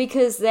 Yeah.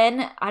 Because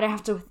then I don't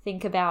have to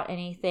think about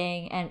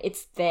anything, and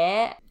it's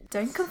there.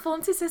 Don't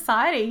conform to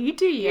society. You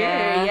do you.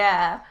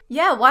 Yeah.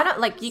 Yeah, why not?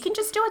 Like, you can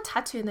just do a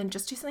tattoo and then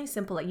just do something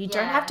simple. Like, you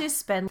don't have to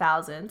spend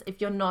thousands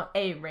if you're not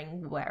a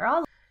ring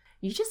wearer.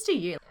 You just do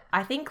you.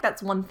 I think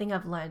that's one thing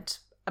I've learned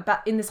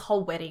about in this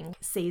whole wedding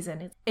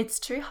season. It's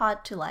too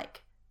hard to,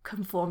 like,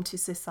 conform to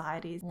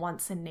society's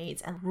wants and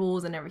needs and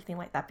rules and everything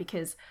like that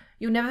because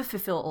you'll never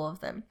fulfill all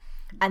of them.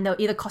 And they'll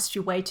either cost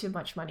you way too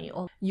much money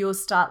or you'll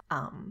start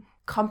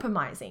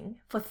compromising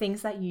for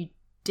things that you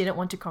didn't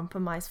want to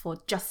compromise for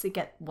just to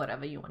get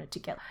whatever you wanted to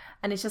get.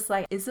 And it's just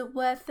like, is it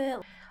worth it?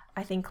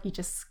 I think you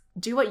just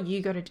do what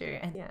you got to do.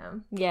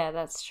 And yeah,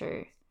 that's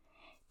true.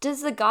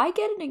 Does the guy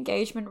get an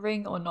engagement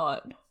ring or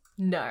not?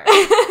 No.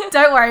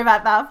 Don't worry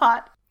about that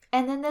part.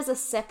 And then there's a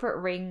separate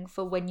ring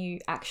for when you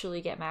actually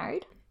get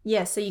married?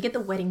 Yeah, so you get the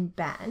wedding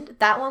band.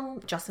 That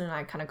one, Justin and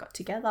I kind of got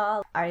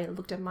together. I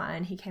looked at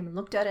mine. He came and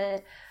looked at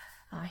it.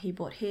 He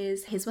bought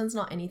his. His one's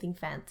not anything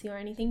fancy or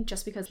anything,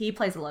 just because he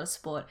plays a lot of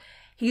sport.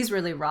 He's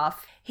really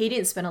rough. He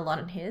didn't spend a lot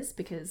on his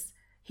because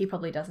he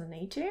probably doesn't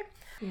need to.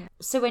 Yeah.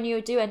 So when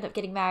you do end up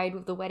getting married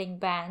with the wedding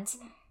bands,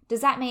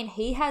 does that mean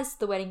he has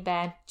the wedding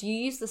band? Do you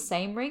use the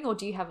same ring or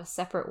do you have a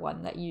separate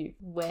one that you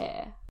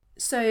wear?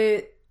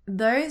 So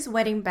those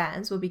wedding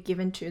bands will be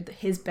given to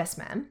his best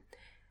man.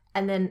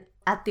 And then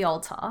at the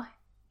altar,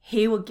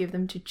 he will give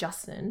them to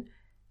Justin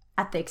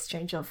at the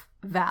exchange of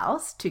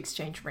vows to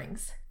exchange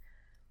rings.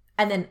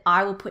 And then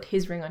I will put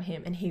his ring on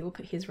him and he will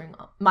put his ring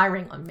on, my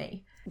ring on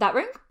me. That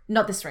ring?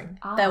 Not this ring,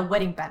 the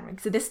wedding band ring.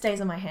 So this stays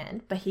on my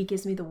hand, but he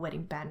gives me the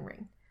wedding band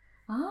ring.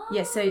 Oh.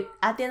 Yeah, so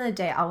at the end of the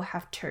day, I will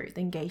have two,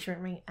 the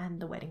engagement ring and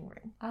the wedding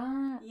ring.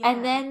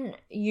 And then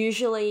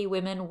usually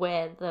women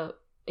wear the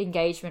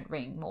engagement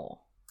ring more.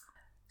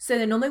 So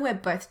they normally wear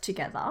both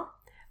together.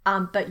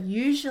 But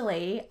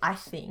usually, I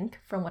think,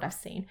 from what I've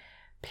seen,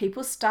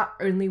 people start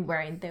only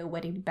wearing their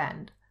wedding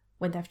band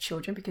when they have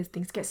children because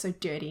things get so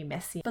dirty,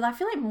 messy. But I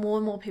feel like more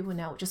and more people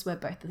now just wear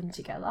both of them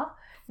together.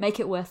 Make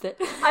it worth it.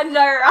 I know,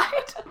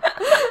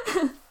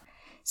 right?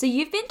 So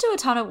you've been to a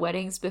ton of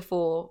weddings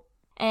before,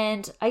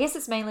 and I guess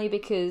it's mainly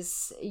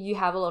because you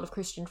have a lot of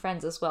Christian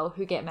friends as well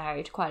who get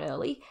married quite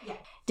early. Yeah.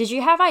 Did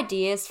you have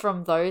ideas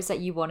from those that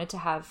you wanted to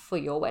have for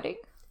your wedding?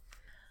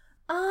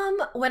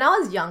 When I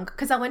was young,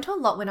 because I went to a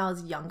lot when I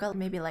was younger,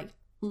 maybe like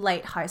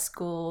late high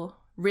school,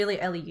 really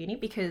early uni,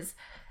 because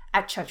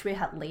at church we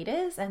had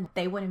leaders and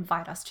they would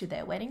invite us to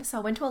their weddings. So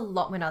I went to a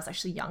lot when I was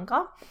actually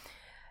younger.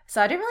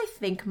 So I didn't really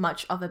think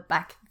much of it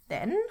back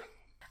then.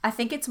 I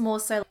think it's more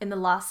so in the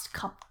last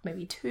couple,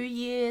 maybe 2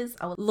 years,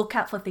 I would look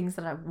out for things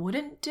that I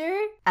wouldn't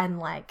do and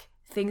like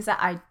things that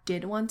I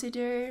did want to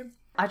do.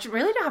 I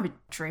really don't have a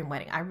dream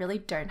wedding. I really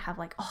don't have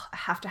like, oh, I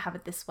have to have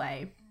it this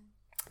way.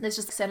 There's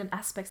just certain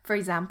aspects. For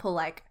example,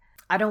 like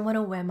I don't want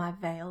to wear my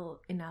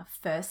veil in our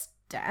first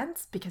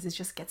dance because it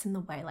just gets in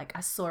the way. Like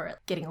I saw it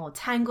getting all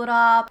tangled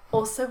up.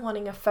 Also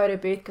wanting a photo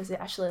booth because it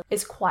actually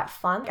is quite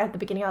fun. At the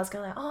beginning I was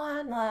going like,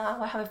 oh no,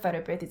 I have a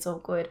photo booth, it's all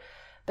good.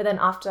 But then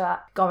after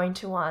going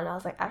to one, I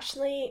was like,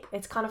 actually,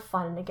 it's kind of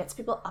fun and it gets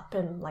people up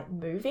and like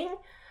moving.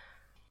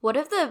 What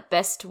have the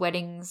best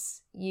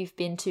weddings you've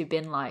been to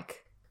been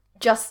like?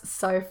 Just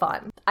so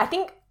fun. I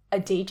think a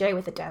DJ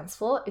with a dance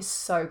floor is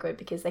so good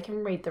because they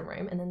can read the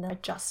room and then they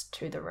adjust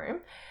to the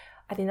room.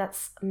 I think that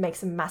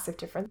makes a massive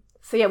difference.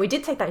 So yeah, we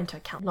did take that into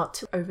account, not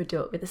to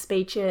overdo it with the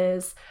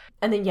speeches.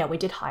 And then yeah, we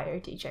did hire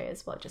a DJ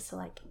as well, just to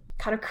like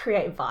kind of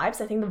create vibes.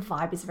 I think the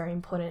vibe is very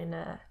important in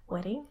a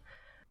wedding.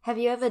 Have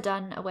you ever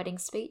done a wedding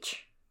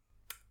speech?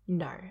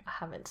 No, I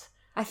haven't.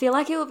 I feel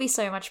like it would be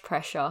so much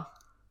pressure.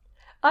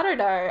 I don't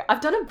know.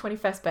 I've done a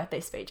 21st birthday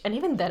speech, and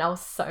even then I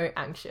was so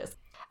anxious.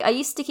 Are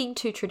you sticking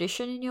to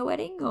tradition in your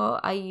wedding,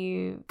 or are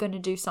you going to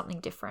do something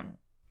different?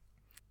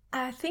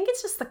 I think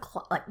it's just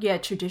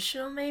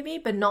traditional maybe,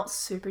 but not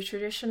super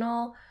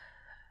traditional.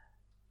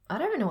 I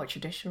don't even know what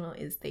traditional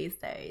is these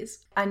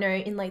days. I know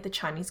in like the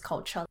Chinese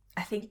culture,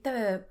 I think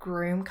the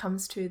groom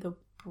comes to the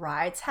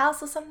bride's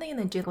house or something and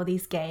they do all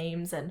these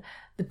games and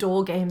the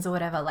door games or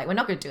whatever. Like, we're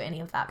not going to do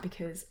any of that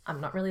because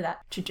I'm not really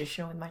that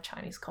traditional with my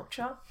Chinese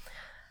culture.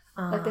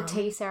 Like the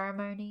tea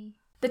ceremony?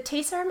 The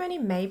tea ceremony,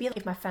 maybe.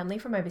 If my family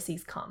from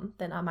overseas come,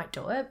 then I might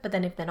do it. But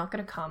then if they're not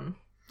going to come,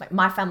 like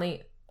my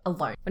family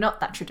alone, we're not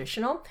that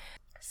traditional.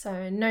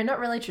 So no, not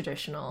really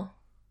traditional.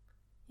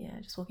 Yeah,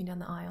 just walking down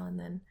the aisle, and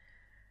then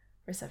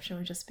reception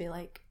would just be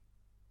like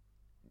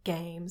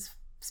games,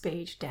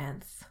 speech,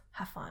 dance,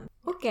 have fun.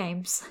 What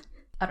games?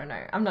 I don't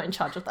know. I'm not in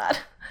charge of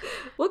that.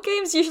 What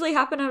games usually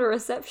happen at a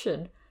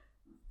reception?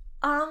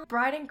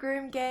 Bride and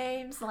groom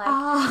games,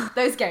 like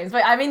those games.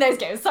 But I mean those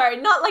games. Sorry,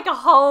 not like a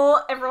whole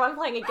everyone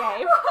playing a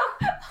game.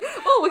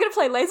 Oh, we're gonna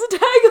play laser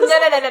tag.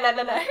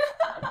 No.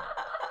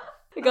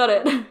 Got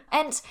it.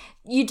 And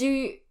you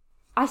do.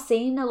 I've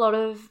seen a lot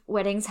of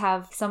weddings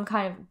have some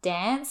kind of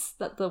dance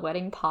that the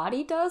wedding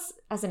party does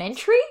as an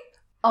entry.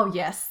 Oh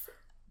yes.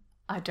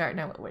 I don't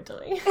know what we're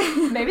doing.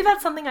 Maybe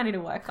that's something I need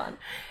to work on.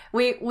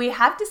 We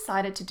have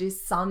decided to do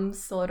some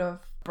sort of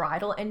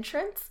bridal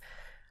entrance,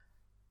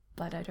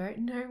 but I don't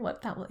know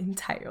what that will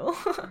entail.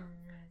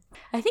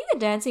 I think the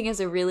dancing is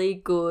a really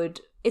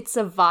good, it's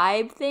a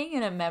vibe thing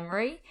and a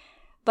memory,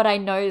 but I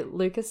know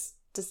Lucas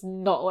does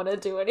not want to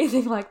do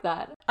anything like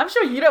that. I'm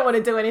sure you don't want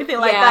to do anything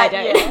like that.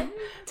 I don't. Yeah.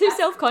 Too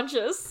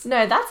self-conscious.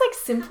 No, that's like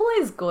simple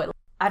is good.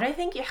 I don't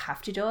think you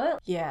have to do it.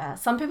 Yeah,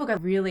 some people go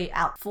really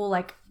out full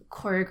like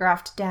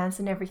choreographed dance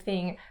and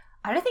everything.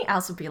 I don't think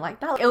ours would be like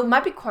that. It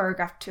might be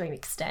choreographed to an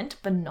extent,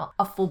 but not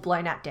a full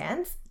blown out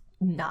dance.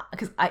 Nah,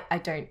 because I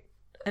don't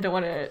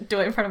want to do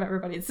it in front of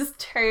everybody. It's just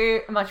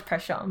too much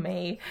pressure on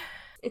me.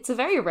 It's a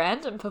very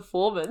random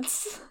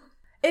performance.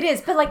 It is,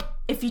 but like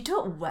if you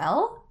do it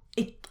well,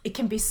 it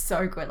can be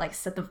so good. Like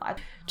set the vibe.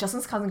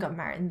 Justin's cousin got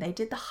married and they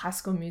did the High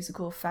School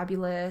Musical,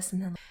 Fabulous,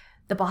 and then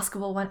the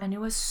basketball one, and it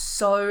was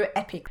so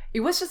epic.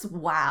 It was just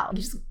wow.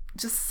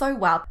 Just so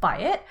wowed by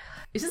it.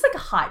 It's just like a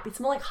hype. It's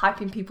more like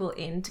hyping people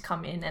in to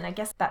come in, and I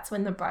guess that's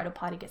when the bridal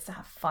party gets to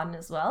have fun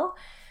as well.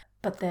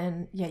 But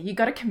then, yeah, you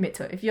got to commit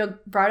to it. If your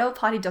bridal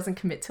party doesn't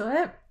commit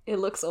to it, it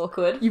looks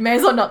awkward. You may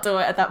as well not do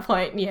it at that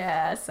point.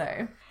 Yeah,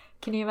 so.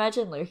 Can you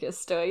imagine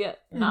Lucas doing it?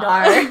 No.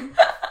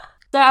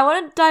 So I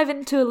want to dive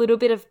into a little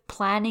bit of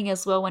planning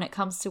as well when it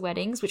comes to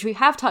weddings, which we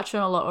have touched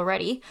on a lot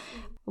already.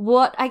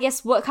 What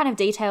kind of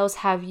details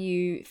have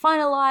you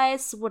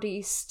finalized? What are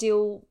you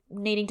still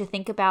needing to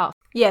think about?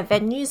 Yeah,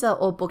 venues are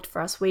all booked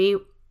for us.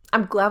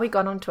 I'm glad we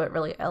got onto it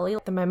really early.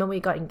 The moment we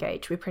got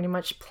engaged, we pretty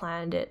much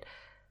planned it,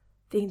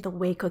 I think the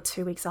week or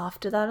 2 weeks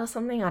after that or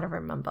something. I don't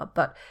remember.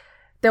 But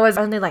there was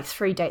only like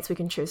 3 dates we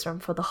can choose from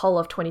for the whole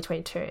of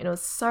 2022. And it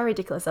was so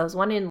ridiculous. There was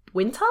one in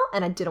winter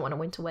and I didn't want a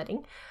winter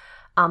wedding.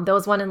 There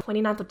was one in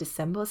 29th of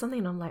December or something.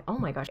 And I'm like, oh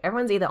my gosh,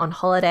 everyone's either on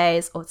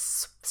holidays or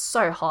it's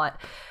so hot.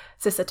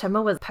 So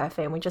September was perfect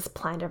and we just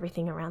planned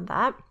everything around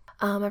that.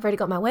 I've already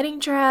got my wedding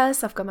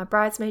dress. I've got my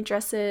bridesmaid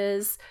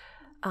dresses.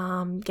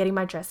 Getting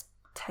my dress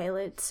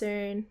tailored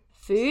soon.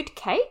 Food,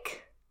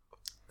 cake?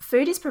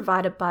 Food is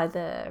provided by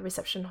the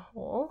reception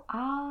hall.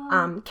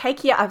 Ah.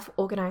 Cake, yeah, I've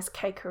organised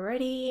cake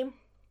already.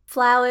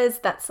 Flowers,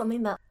 that's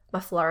something that my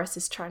florist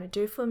is trying to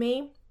do for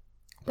me.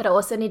 But I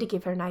also need to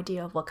give her an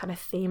idea of what kind of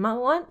theme I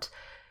want.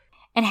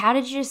 And how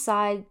did you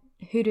decide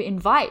who to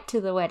invite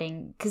to the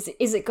wedding? Because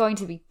is it going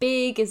to be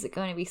big? Is it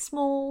going to be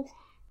small?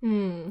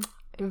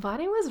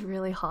 Inviting was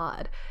really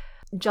hard.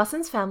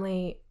 Justin's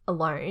family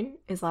alone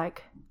is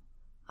like,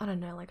 I don't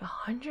know, like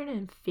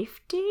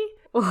 150?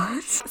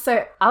 What?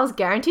 So I was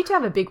guaranteed to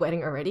have a big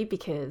wedding already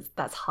because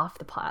that's half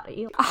the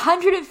party.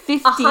 150?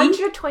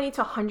 120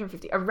 to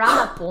 150, around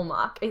that ball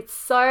mark. It's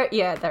so,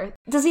 yeah.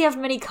 Does he have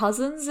many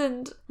cousins?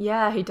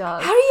 Yeah, he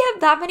does. How do you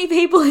have that many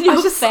people in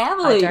your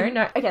family? I don't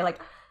know. Okay,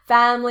 like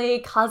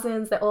family,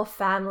 cousins, they're all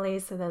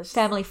families. So there's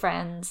family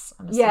friends.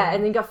 Yeah,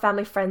 and then you got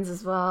family friends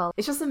as well.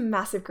 It's just a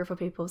massive group of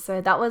people.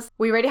 So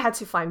we already had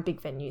to find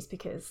big venues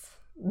because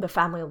the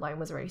family alone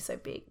was already so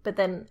big. But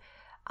then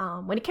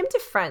when it came to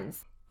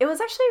friends, it was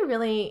actually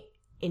really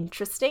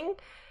interesting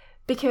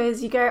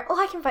because you go,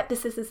 oh, I can invite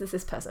this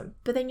person.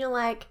 But then you're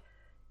like,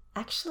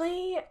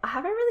 actually, I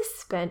haven't really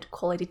spent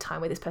quality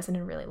time with this person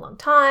in a really long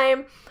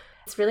time.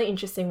 It's really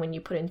interesting when you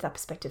put it into that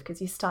perspective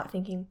because you start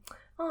thinking,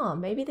 oh,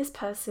 maybe this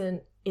person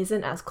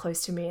isn't as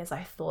close to me as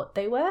I thought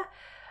they were.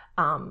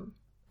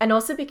 And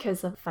also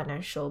because of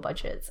financial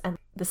budgets and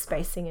the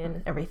spacing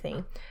and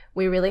everything,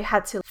 we really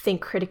had to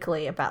think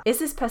critically about, is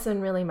this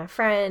person really my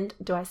friend?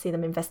 Do I see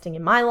them investing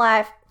in my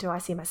life? Do I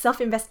see myself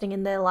investing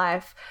in their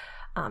life?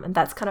 And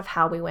that's kind of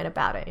how we went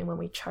about it and when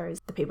we chose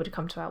the people to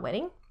come to our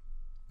wedding.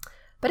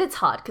 But it's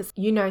hard because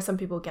some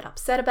people get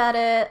upset about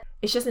it.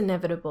 It's just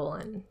inevitable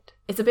and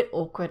it's a bit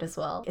awkward as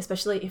well,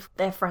 especially if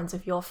they're friends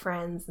with your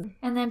friends.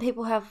 And then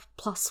people have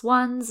plus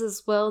ones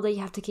as well that you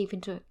have to keep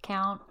into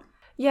account.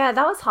 Yeah,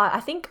 that was hard. I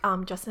think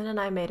Justin and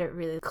I made it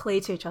really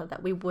clear to each other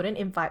that we wouldn't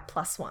invite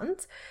plus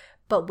ones,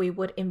 but we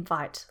would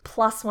invite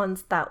plus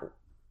ones that,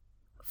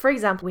 for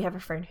example, we have a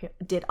friend who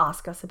did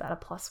ask us about a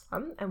plus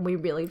one and we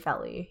really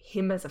value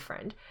him as a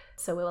friend.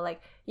 So we were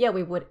like, yeah,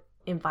 we would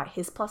invite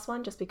his plus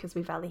one just because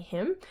we value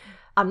him.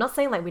 I'm not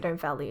saying like we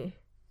don't value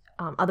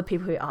other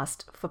people who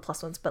asked for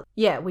plus ones, but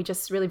yeah, we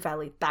just really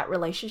value that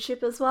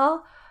relationship as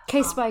well.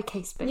 Case by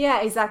case basis.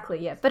 Yeah, exactly.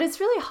 Yeah. But it's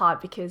really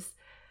hard because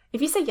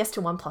if you say yes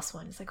to one plus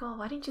one, it's like, oh,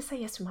 why didn't you say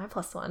yes to my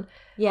plus one?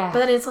 Yeah. But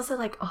then it's also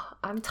like, oh,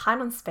 I'm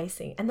tight on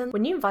spacing. And then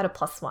when you invite a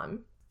plus one,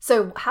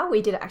 so how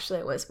we did it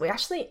actually was we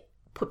actually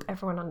put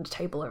everyone on the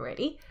table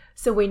already.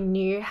 So we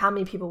knew how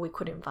many people we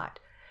could invite.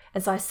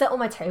 And so I set all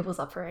my tables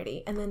up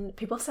already. And then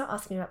people start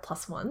asking me about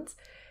plus ones.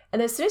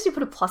 And as soon as you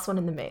put a plus one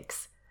in the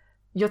mix,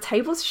 your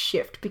tables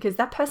shift because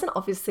that person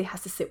obviously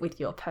has to sit with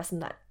your person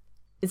that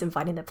is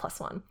inviting their plus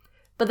one.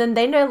 But then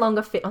they no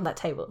longer fit on that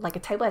table. Like a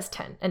table has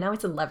 10 and now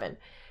it's 11.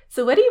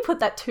 So where do you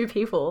put that 2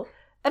 people?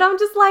 And I'm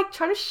just like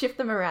trying to shift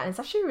them around. It's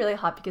actually really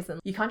hard because then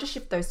you can't just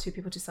shift those 2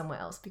 people to somewhere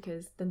else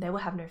because then they will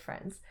have no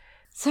friends.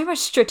 So much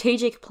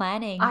strategic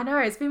planning. I know,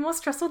 it's been more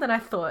stressful than I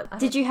thought.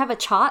 Did you have a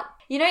chart?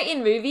 You know,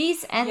 in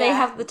movies, and they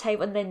have the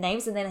table and their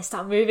names, and then they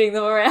start moving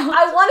them around.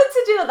 I wanted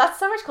to do that. That's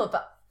so much cool,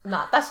 but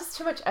nah, that's just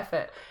too much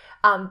effort.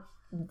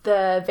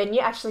 The venue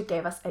actually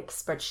gave us a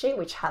spreadsheet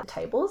which had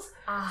tables.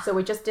 So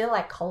we just did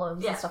like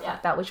columns and stuff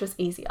like that, which was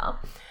easier.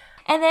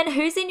 And then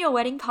who's in your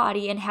wedding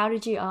party and how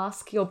did you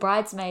ask your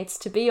bridesmaids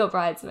to be your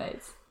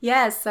bridesmaids?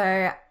 Yeah,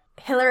 so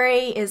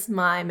Hillary is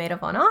my maid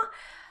of honor.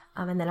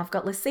 And then I've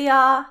got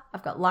Lucia,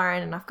 I've got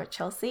Lauren, and I've got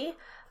Chelsea.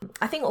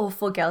 I think all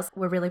 4 girls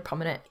were really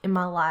prominent in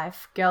my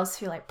life. Girls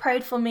who like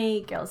prayed for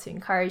me, girls who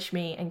encouraged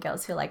me, and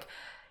girls who like,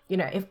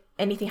 if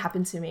anything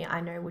happened to me,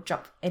 I know would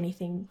drop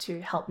anything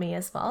to help me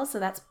as well. So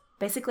that's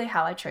basically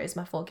how I chose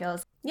my 4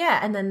 girls. Yeah,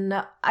 and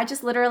then I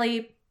just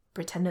literally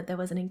pretended there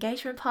was an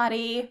engagement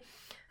party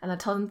and I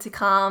told them to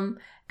come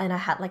and I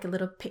had like a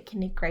little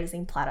picnic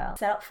grazing platter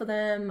set up for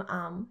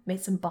them,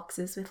 made some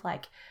boxes with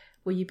like,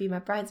 will you be my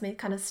bridesmaid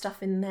kind of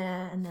stuff in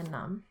there. And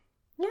then,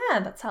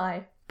 that's how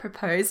I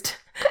proposed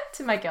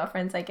to my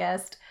girlfriends, I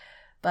guess.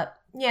 But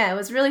yeah, it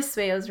was really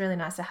sweet. It was really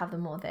nice to have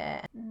them all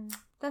there.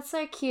 That's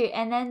so cute.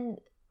 And then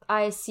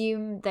I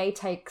assume they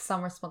take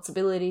some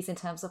responsibilities in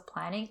terms of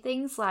planning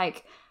things.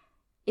 Like,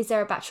 is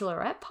there a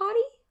bachelorette party?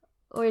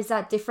 Or is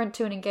that different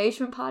to an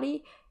engagement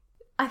party?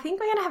 I think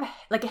we're going to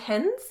have a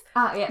hens.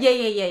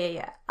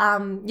 Yeah.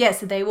 Yeah,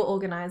 so they will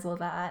organise all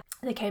that.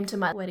 They came to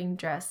my wedding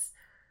dress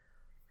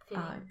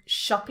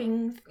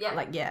shopping.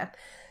 Yeah.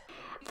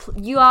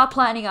 You are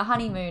planning a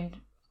honeymoon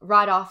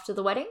right after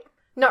the wedding?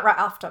 Not right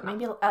after.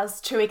 Maybe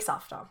as 2 weeks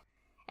after.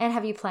 And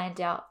have you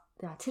planned out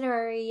the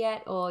itinerary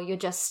yet? Or you're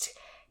just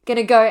going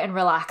to go and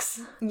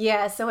relax?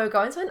 Yeah, so we're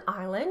going to an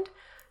island.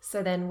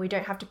 So then we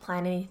don't have to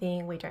plan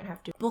anything. We don't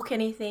have to book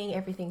anything.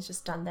 Everything's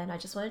just done then. I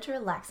just wanted to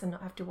relax and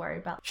not have to worry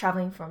about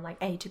traveling from like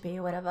A to B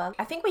or whatever.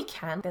 I think we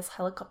can. There's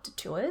helicopter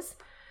tours,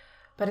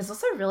 but it's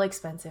also really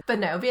expensive. But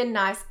no, it'll be a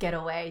nice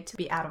getaway to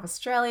be out of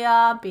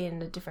Australia, be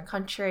in a different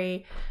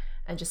country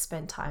and just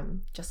spend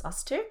time, just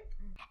us two.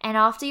 And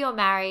after you're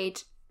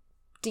married,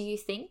 do you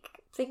think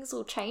things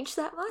will change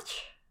that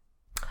much?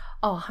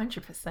 Oh,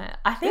 100%.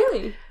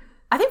 Really?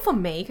 I think for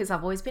me, because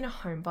I've always been a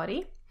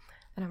homebody,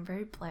 and I'm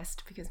very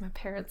blessed because my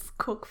parents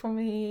cook for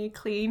me,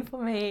 clean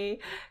for me,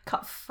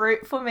 cut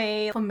fruit for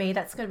me. For me,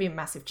 that's going to be a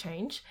massive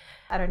change.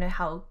 I don't know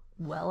how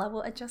well I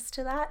will adjust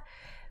to that.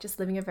 Just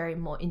living a very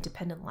more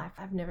independent life.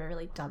 I've never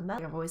really done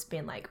that. I've always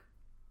been like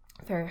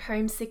very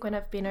homesick when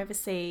I've been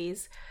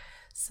overseas.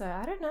 So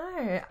I don't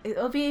know.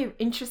 It'll be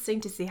interesting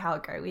to see how I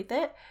go with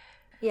it.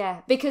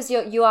 Yeah, because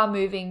you are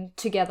moving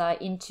together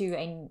into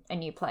a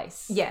new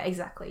place. Yeah,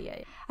 exactly. Yeah.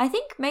 I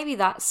think maybe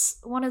that's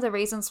one of the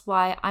reasons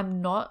why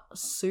I'm not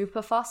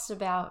super fussed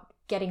about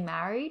getting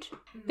married,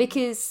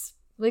 because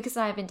Lucas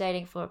and I have been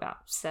dating for about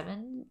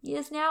 7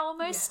 years now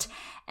almost.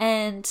 Yeah.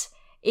 And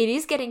it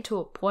is getting to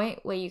a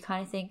point where you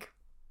kind of think,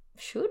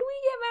 should we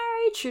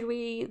get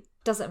married?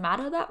 Does it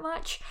matter that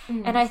much?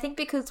 And I think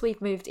because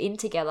we've moved in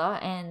together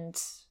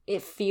and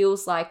it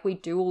feels like we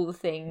do all the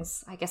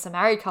things I guess a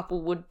married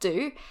couple would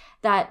do,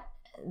 that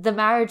the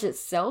marriage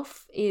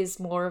itself is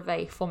more of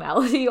a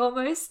formality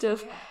almost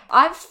of,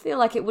 I feel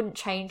like it wouldn't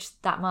change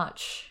that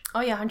much. Oh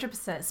yeah,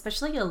 100%,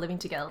 especially you're living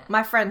together.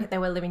 My friend, they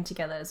were living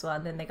together as well,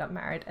 and then they got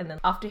married, and then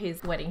after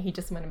his wedding, he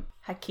just went and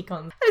had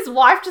kick-ons. And his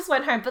wife just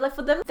went home, but like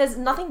for them, there's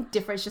nothing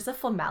different, it's just a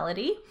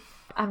formality.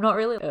 I'm not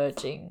really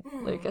urging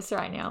Lucas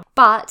right now.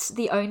 But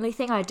the only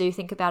thing I do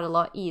think about a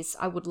lot is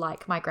I would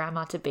like my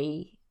grandma to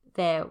be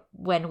there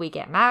when we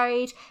get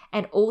married,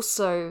 and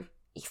also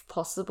if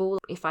possible,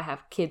 if I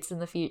have kids in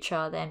the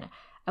future, then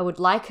I would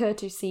like her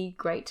to see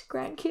great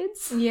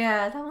grandkids.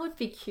 Yeah, that would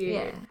be cute.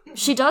 Yeah.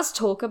 She does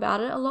talk about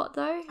it a lot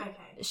though. Okay.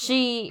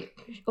 She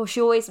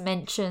always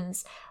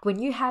mentions,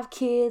 when you have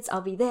kids,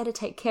 I'll be there to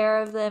take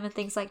care of them and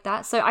things like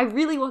that. So I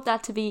really want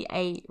that to be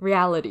a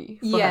reality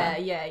for her.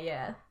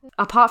 Yeah.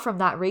 Apart from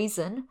that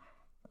reason,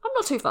 I'm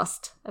not too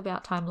fussed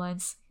about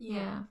timelines.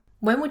 Yeah.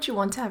 When would you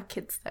want to have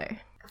kids though?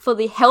 For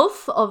the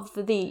health of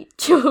the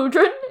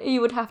children,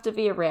 you would have to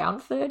be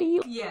around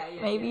 30,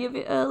 maybe a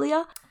bit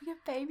earlier. We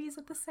get babies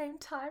at the same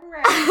time,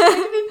 right? We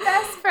could be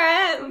best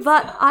friends.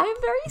 But I'm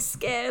very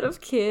scared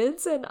of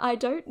kids, and I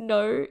don't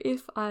know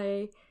if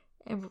I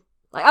am...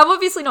 Like, I'm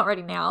obviously not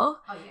ready now.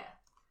 Oh, yeah.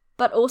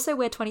 But also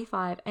we're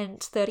 25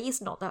 and 30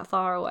 is not that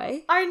far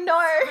away. I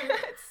know.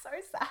 It's so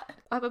sad.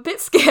 I'm a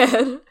bit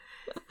scared.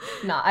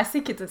 Nah, I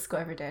see kids at school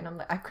every day and I'm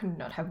like, I could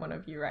not have one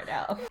of you right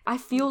now. I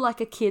feel like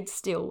a kid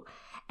still.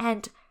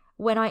 And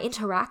when I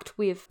interact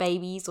with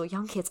babies or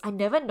young kids, I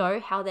never know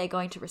how they're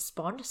going to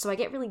respond. So I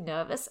get really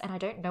nervous and I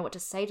don't know what to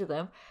say to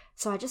them.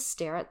 So I just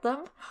stare at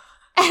them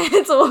and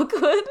it's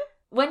awkward.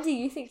 When do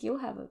you think you'll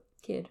have a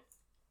kid?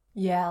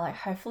 Yeah, like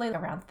hopefully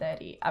around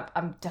 30.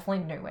 I'm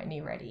definitely nowhere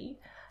near ready.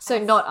 So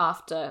not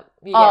after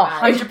you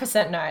get married.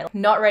 100% no.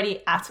 Not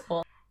ready at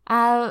all.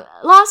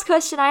 Last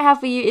question I have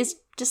for you is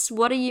just,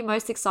 what are you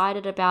most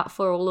excited about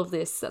for all of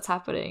this that's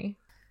happening?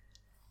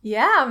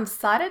 Yeah, I'm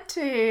excited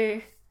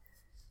to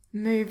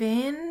move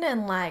in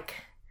and like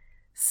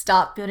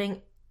start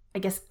building, I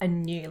guess, a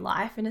new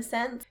life in a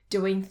sense.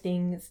 Doing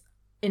things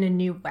in a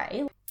new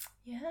way.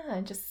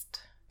 Yeah,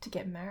 just to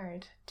get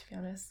married, to be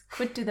honest.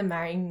 Could do the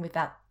marrying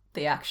without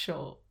the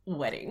actual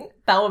wedding.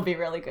 That would be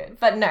really good.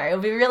 But no, it'll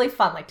be really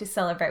fun, like to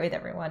celebrate with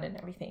everyone and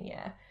everything,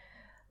 yeah.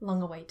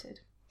 Long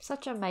awaited.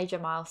 Such a major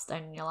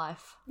milestone in your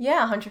life.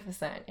 Yeah,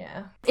 100%,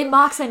 yeah. It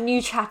marks a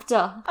new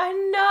chapter. I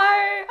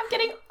know. I'm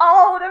getting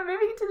old. I'm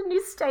moving to the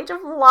new stage of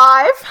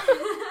life.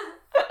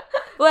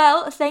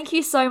 Well, thank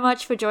you so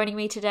much for joining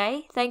me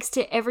today. Thanks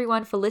to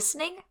everyone for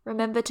listening.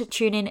 Remember to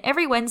tune in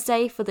every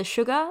Wednesday for the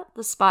sugar,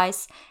 the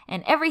spice,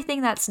 and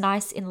everything that's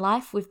nice in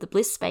life with the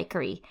Bliss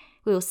Bakery.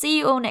 We will see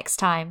you all next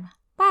time.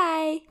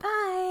 Bye.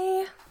 Bye.